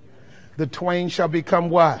share? The twain shall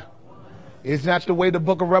become what? Isn't that the way the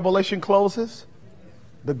book of Revelation closes?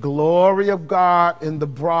 The glory of God in the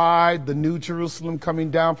bride, the new Jerusalem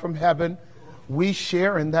coming down from heaven. We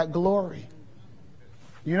share in that glory.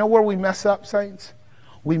 You know where we mess up, saints?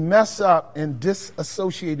 We mess up in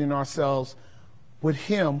disassociating ourselves with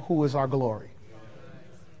him who is our glory.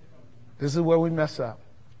 This is where we mess up.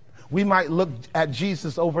 We might look at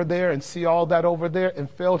Jesus over there and see all that over there and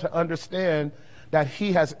fail to understand that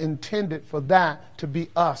he has intended for that to be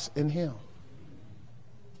us in him.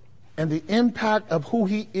 And the impact of who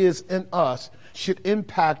he is in us should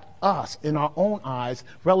impact us in our own eyes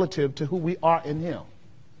relative to who we are in him.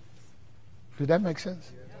 Did that make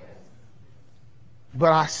sense?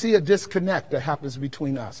 But I see a disconnect that happens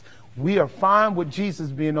between us. We are fine with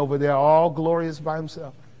Jesus being over there, all glorious by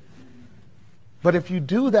himself. But if you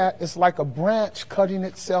do that, it's like a branch cutting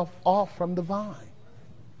itself off from the vine.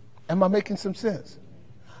 Am I making some sense?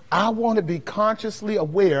 I want to be consciously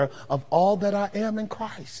aware of all that I am in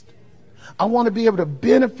Christ. I want to be able to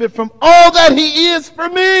benefit from all that he is for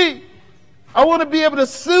me. I want to be able to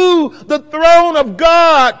sue the throne of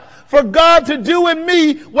God for God to do in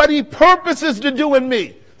me what he purposes to do in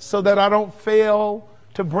me, so that I don't fail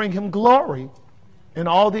to bring him glory in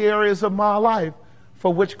all the areas of my life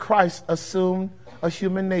for which Christ assumed a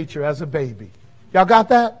human nature as a baby. Y'all got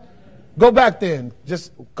that? Go back then.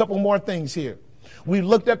 Just a couple more things here. We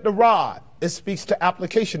looked at the rod. It speaks to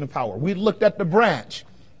application of power. We looked at the branch.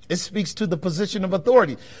 It speaks to the position of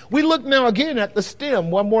authority. We look now again at the stem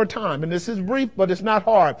one more time. And this is brief, but it's not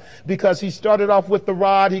hard, because he started off with the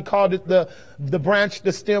rod. He called it the branch,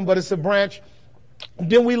 the stem, but it's a branch.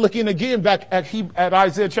 Then we looking again back at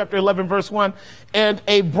Isaiah chapter 11, verse 1. And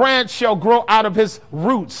a branch shall grow out of his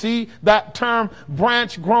roots. See that term,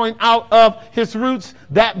 branch growing out of his roots?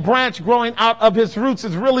 That branch growing out of his roots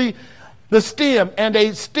is really the stem. And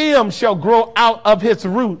a stem shall grow out of his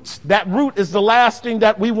roots. That root is the last thing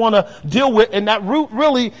that we want to deal with. And that root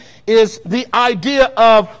really is the idea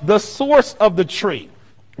of the source of the tree.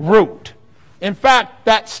 Root. In fact,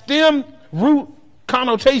 that stem root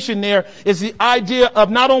connotation there is the idea of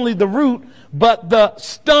not only the root, but the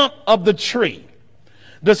stump of the tree.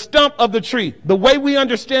 The stump of the tree. The way we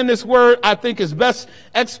understand this word, I think, is best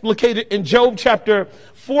explicated in Job chapter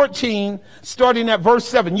 14, starting at verse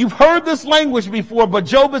 7. You've heard this language before, but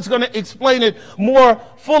Job is going to explain it more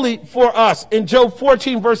fully for us in Job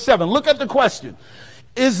 14, verse 7. Look at the question.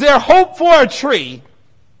 Is there hope for a tree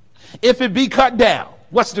if it be cut down?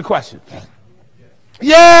 What's the question?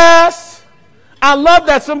 Yes. I love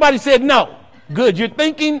that somebody said no. Good. You're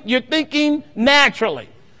thinking naturally.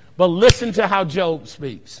 But listen to how Job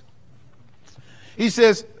speaks. He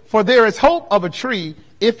says, for there is hope of a tree,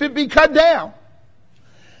 if it be cut down,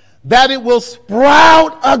 that it will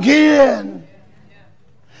sprout again.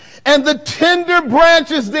 And the tender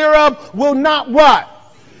branches thereof will not what?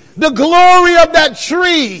 The glory of that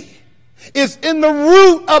tree is in the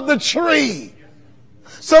root of the tree.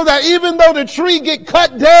 So that even though the tree get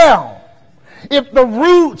cut down, if the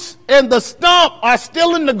roots and the stump are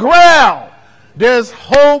still in the ground, there's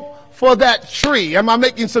hope for that tree. Am I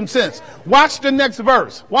making some sense? Watch the next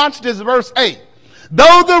verse. Watch this, verse 8.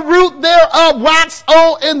 Though the root thereof wax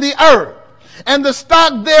old in the earth, and the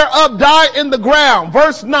stock thereof die in the ground.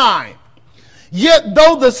 Verse 9. Yet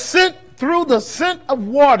though through the scent of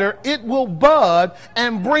water, it will bud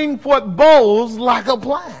and bring forth boughs like a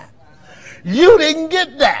plant. You didn't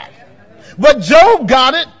get that. But Job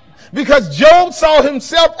got it. Because Job saw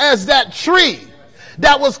himself as that tree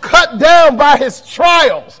that was cut down by his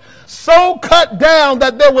trials. So cut down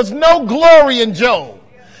that there was no glory in Job.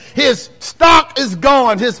 His stock is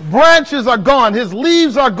gone. His branches are gone. His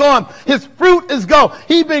leaves are gone. His fruit is gone.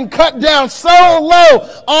 He's been cut down so low.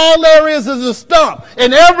 All there is a stump.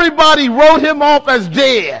 And everybody wrote him off as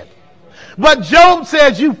dead. But Job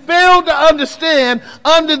says, you fail to understand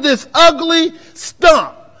under this ugly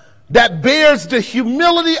stump that bears the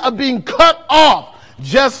humility of being cut off,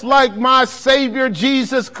 just like my Savior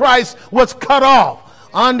Jesus Christ was cut off.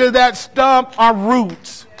 Under that stump are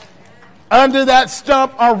roots. Under that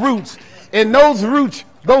stump are roots. And those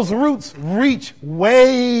roots reach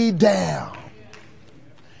way down.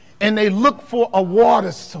 And they look for a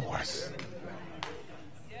water source.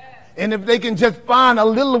 And if they can just find a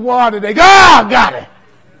little water, they go, ah, got it.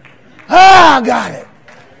 Ah, got it.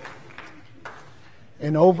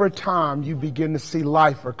 And over time, you begin to see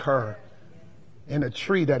life occur in a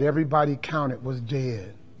tree that everybody counted was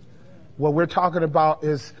dead. What we're talking about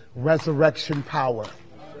is resurrection power.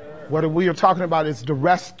 What we are talking about is the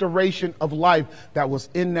restoration of life that was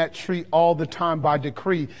in that tree all the time by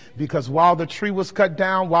decree. Because while the tree was cut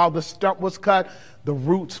down, while the stump was cut, the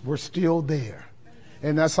roots were still there.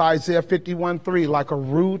 And that's Isaiah 51:3, like a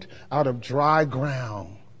root out of dry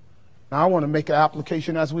ground. Now I want to make an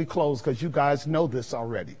application as we close, because you guys know this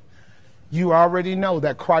already. You already know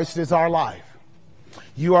that Christ is our life.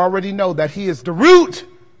 You already know that he is the root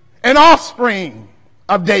and offspring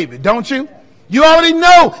of David, don't you? You already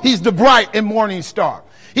know he's the bright and morning star.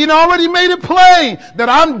 He already made it plain that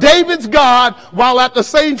I'm David's God, while at the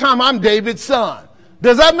same time I'm David's son.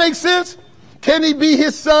 Does that make sense? Can he be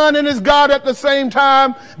his son and his God at the same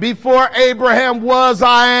time? Before Abraham was,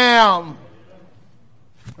 I am.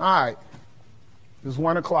 All right. It's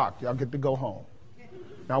 1 o'clock. Y'all get to go home.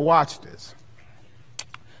 Now watch this.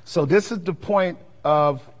 So this is the point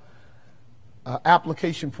of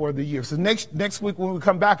application for the year. So next week when we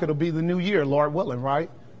come back, it'll be the new year, Lord willing,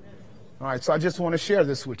 right? All right. So I just want to share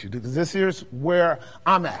this with you, because this here's where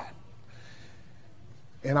I'm at.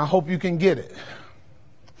 And I hope you can get it.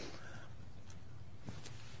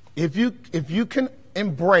 If you can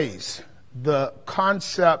embrace the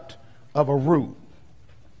concept of a root,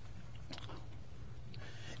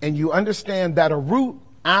 and you understand that a root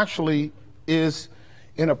actually is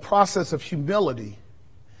in a process of humility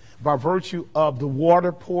by virtue of the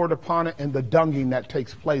water poured upon it and the dunging that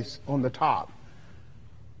takes place on the top.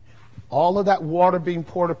 All of that water being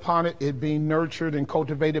poured upon it, it being nurtured and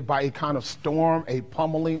cultivated by a kind of storm, a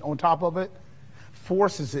pummeling on top of it,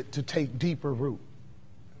 forces it to take deeper root.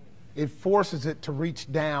 It forces it to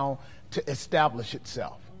reach down to establish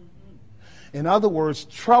itself. In other words,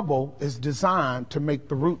 trouble is designed to make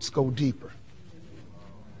the roots go deeper.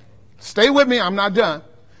 Stay with me, I'm not done.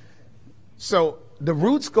 So the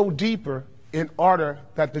roots go deeper in order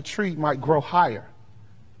that the tree might grow higher,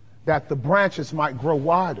 that the branches might grow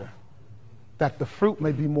wider, that the fruit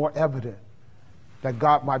may be more evident, that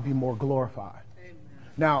God might be more glorified.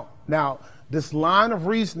 Amen. Now, this line of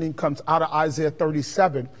reasoning comes out of Isaiah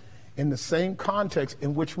 37 in the same context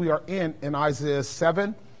in which we are in Isaiah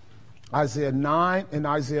 7, Isaiah 9, and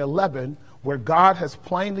Isaiah 11, where God has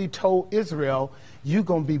plainly told Israel, you're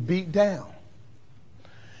going to be beat down.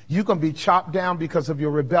 You're going to be chopped down because of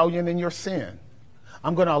your rebellion and your sin.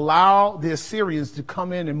 I'm going to allow the Assyrians to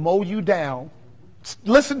come in and mow you down.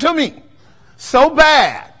 Listen to me. So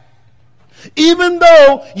bad. Even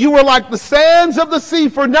though you were like the sands of the sea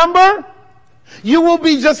for number, you will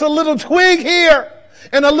be just a little twig here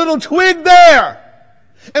and a little twig there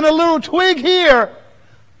and a little twig here,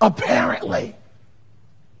 apparently.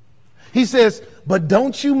 He says, but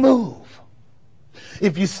don't you move.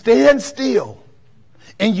 If you stand still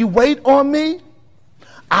and you wait on me,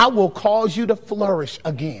 I will cause you to flourish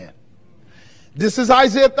again. This is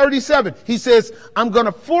Isaiah 37. He says, I'm going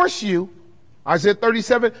to force you, Isaiah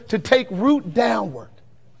 37, to take root downward.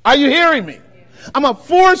 Are you hearing me? I'm going to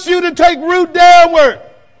force you to take root downward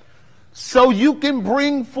so you can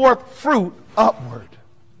bring forth fruit upward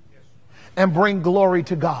and bring glory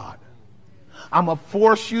to God. I'm going to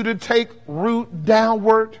force you to take root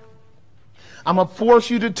downward. I'm going to force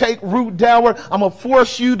you to take root downward. I'm going to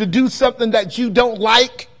force you to do something that you don't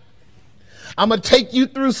like. I'm going to take you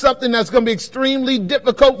through something that's going to be extremely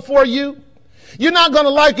difficult for you. You're not going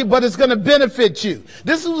to like it, but it's going to benefit you.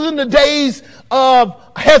 This was in the days of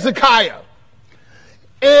Hezekiah.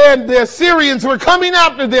 And the Assyrians were coming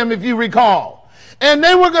after them, if you recall. And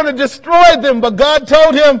they were going to destroy them, but God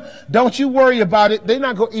told him, don't you worry about it. They're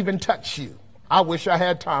not going to even touch you. I wish I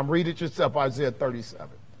had time. Read it yourself, Isaiah 37.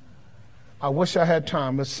 I wish I had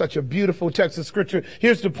time. It's such a beautiful text of scripture.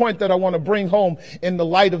 Here's the point that I want to bring home in the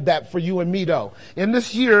light of that for you and me, though. In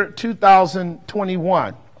this year,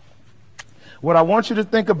 2021, what I want you to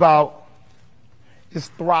think about is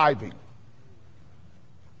thriving.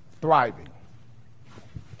 Thriving.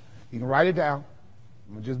 You can write it down.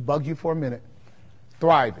 I'm going to just bug you for a minute.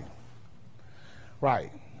 Thriving.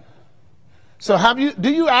 Right. So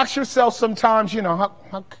do you ask yourself sometimes, how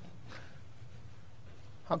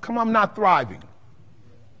come I'm not thriving?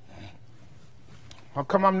 How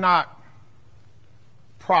come I'm not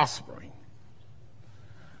prospering?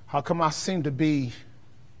 How come I seem to be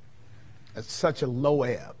at such a low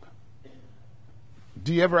ebb?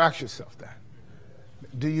 Do you ever ask yourself that?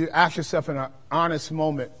 Do you ask yourself in an honest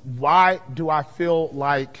moment, why do I feel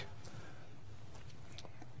like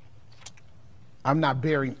I'm not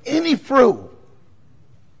bearing any fruit?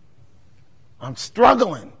 I'm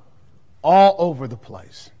struggling all over the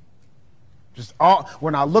place.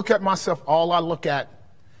 When I look at myself, all I look at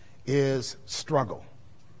is struggle.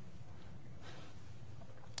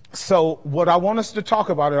 So what I want us to talk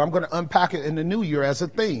about, and I'm going to unpack it in the new year as a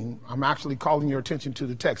theme. I'm actually calling your attention to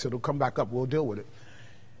the text. It'll come back up. We'll deal with it.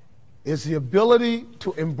 Is the ability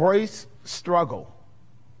to embrace struggle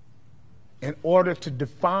in order to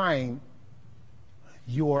define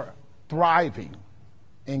your thriving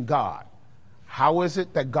in God. How is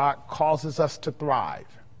it that God causes us to thrive?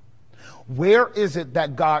 Where is it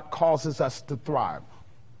that God causes us to thrive?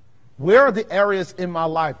 Where are the areas in my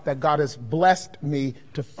life that God has blessed me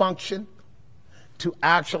to function, to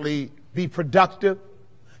actually be productive,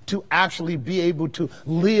 to actually be able to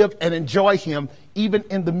live and enjoy Him even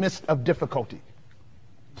in the midst of difficulty?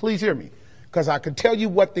 Please hear me, because I can tell you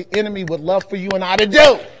what the enemy would love for you and I to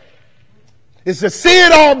do is to see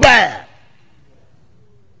it all bad.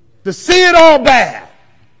 To see it all bad.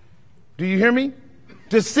 Do you hear me?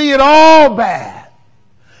 To see it all bad.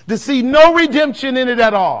 To see no redemption in it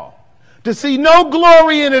at all. To see no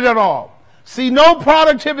glory in it at all. See no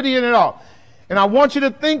productivity in it at all. And I want you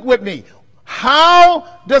to think with me.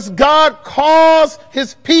 How does God cause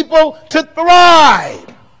His people to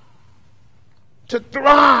thrive? To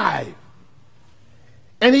thrive.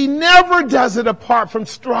 And He never does it apart from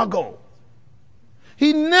struggle.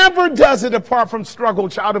 He never does it apart from struggle,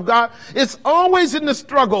 child of God. It's always in the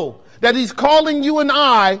struggle that He's calling you and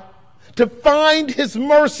I to find His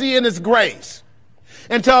mercy and His grace.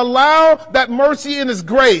 And to allow that mercy and His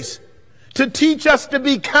grace to teach us to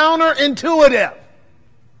be counterintuitive.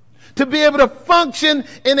 To be able to function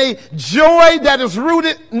in a joy that is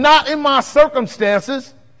rooted not in my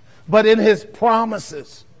circumstances, but in His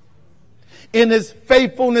promises. In His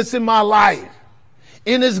faithfulness in my life.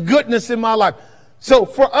 In His goodness in my life. So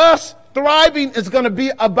for us, thriving is going to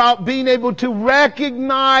be about being able to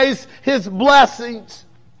recognize His blessings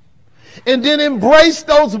and then embrace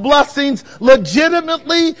those blessings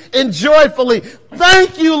legitimately and joyfully.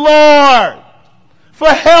 Thank you, Lord, for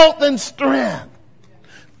health and strength.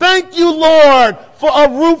 Thank you, Lord, for a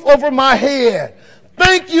roof over my head.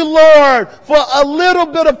 Thank you, Lord, for a little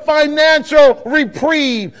bit of financial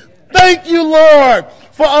reprieve. Thank you, Lord,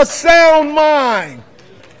 for a sound mind.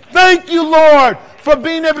 Thank you, Lord, for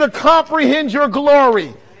being able to comprehend your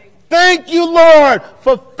glory. Thank you, Lord,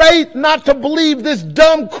 for faith not to believe this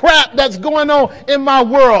dumb crap that's going on in my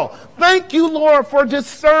world. Thank you, Lord, for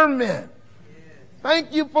discernment.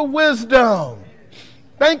 Thank you for wisdom.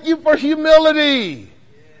 Thank you for humility.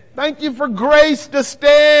 Thank you for grace to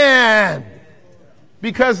stand.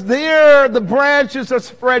 Because there the branches are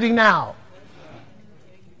spreading out.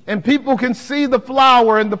 And people can see the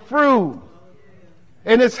flower and the fruit.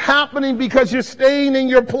 And it's happening because you're staying in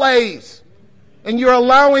your place. And you're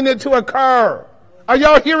allowing it to occur. Are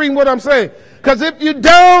y'all hearing what I'm saying? Because if you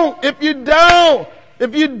don't, the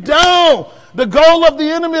goal of the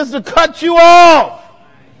enemy is to cut you off.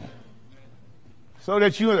 So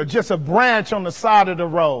that you are just a branch on the side of the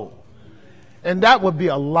road. And that would be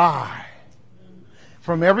a lie.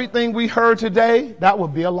 From everything we heard today, that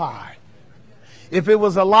would be a lie. If it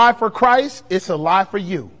was a lie for Christ, it's a lie for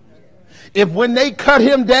you. If when they cut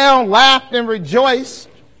Him down, laughed and rejoiced,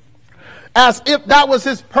 as if that was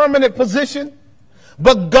His permanent position,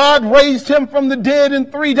 but God raised Him from the dead in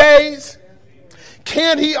 3 days,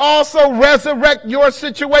 can He also resurrect your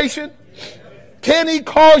situation? Can He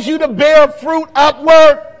cause you to bear fruit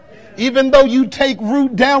upward, even though you take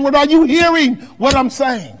root downward? Are you hearing what I'm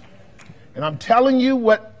saying? And I'm telling you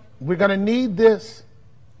what, we're going to need this.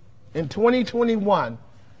 In 2021,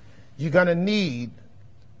 you're going to need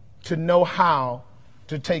to know how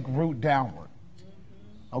to take root downward.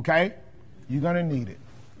 Okay? You're going to need it.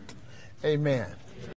 Amen.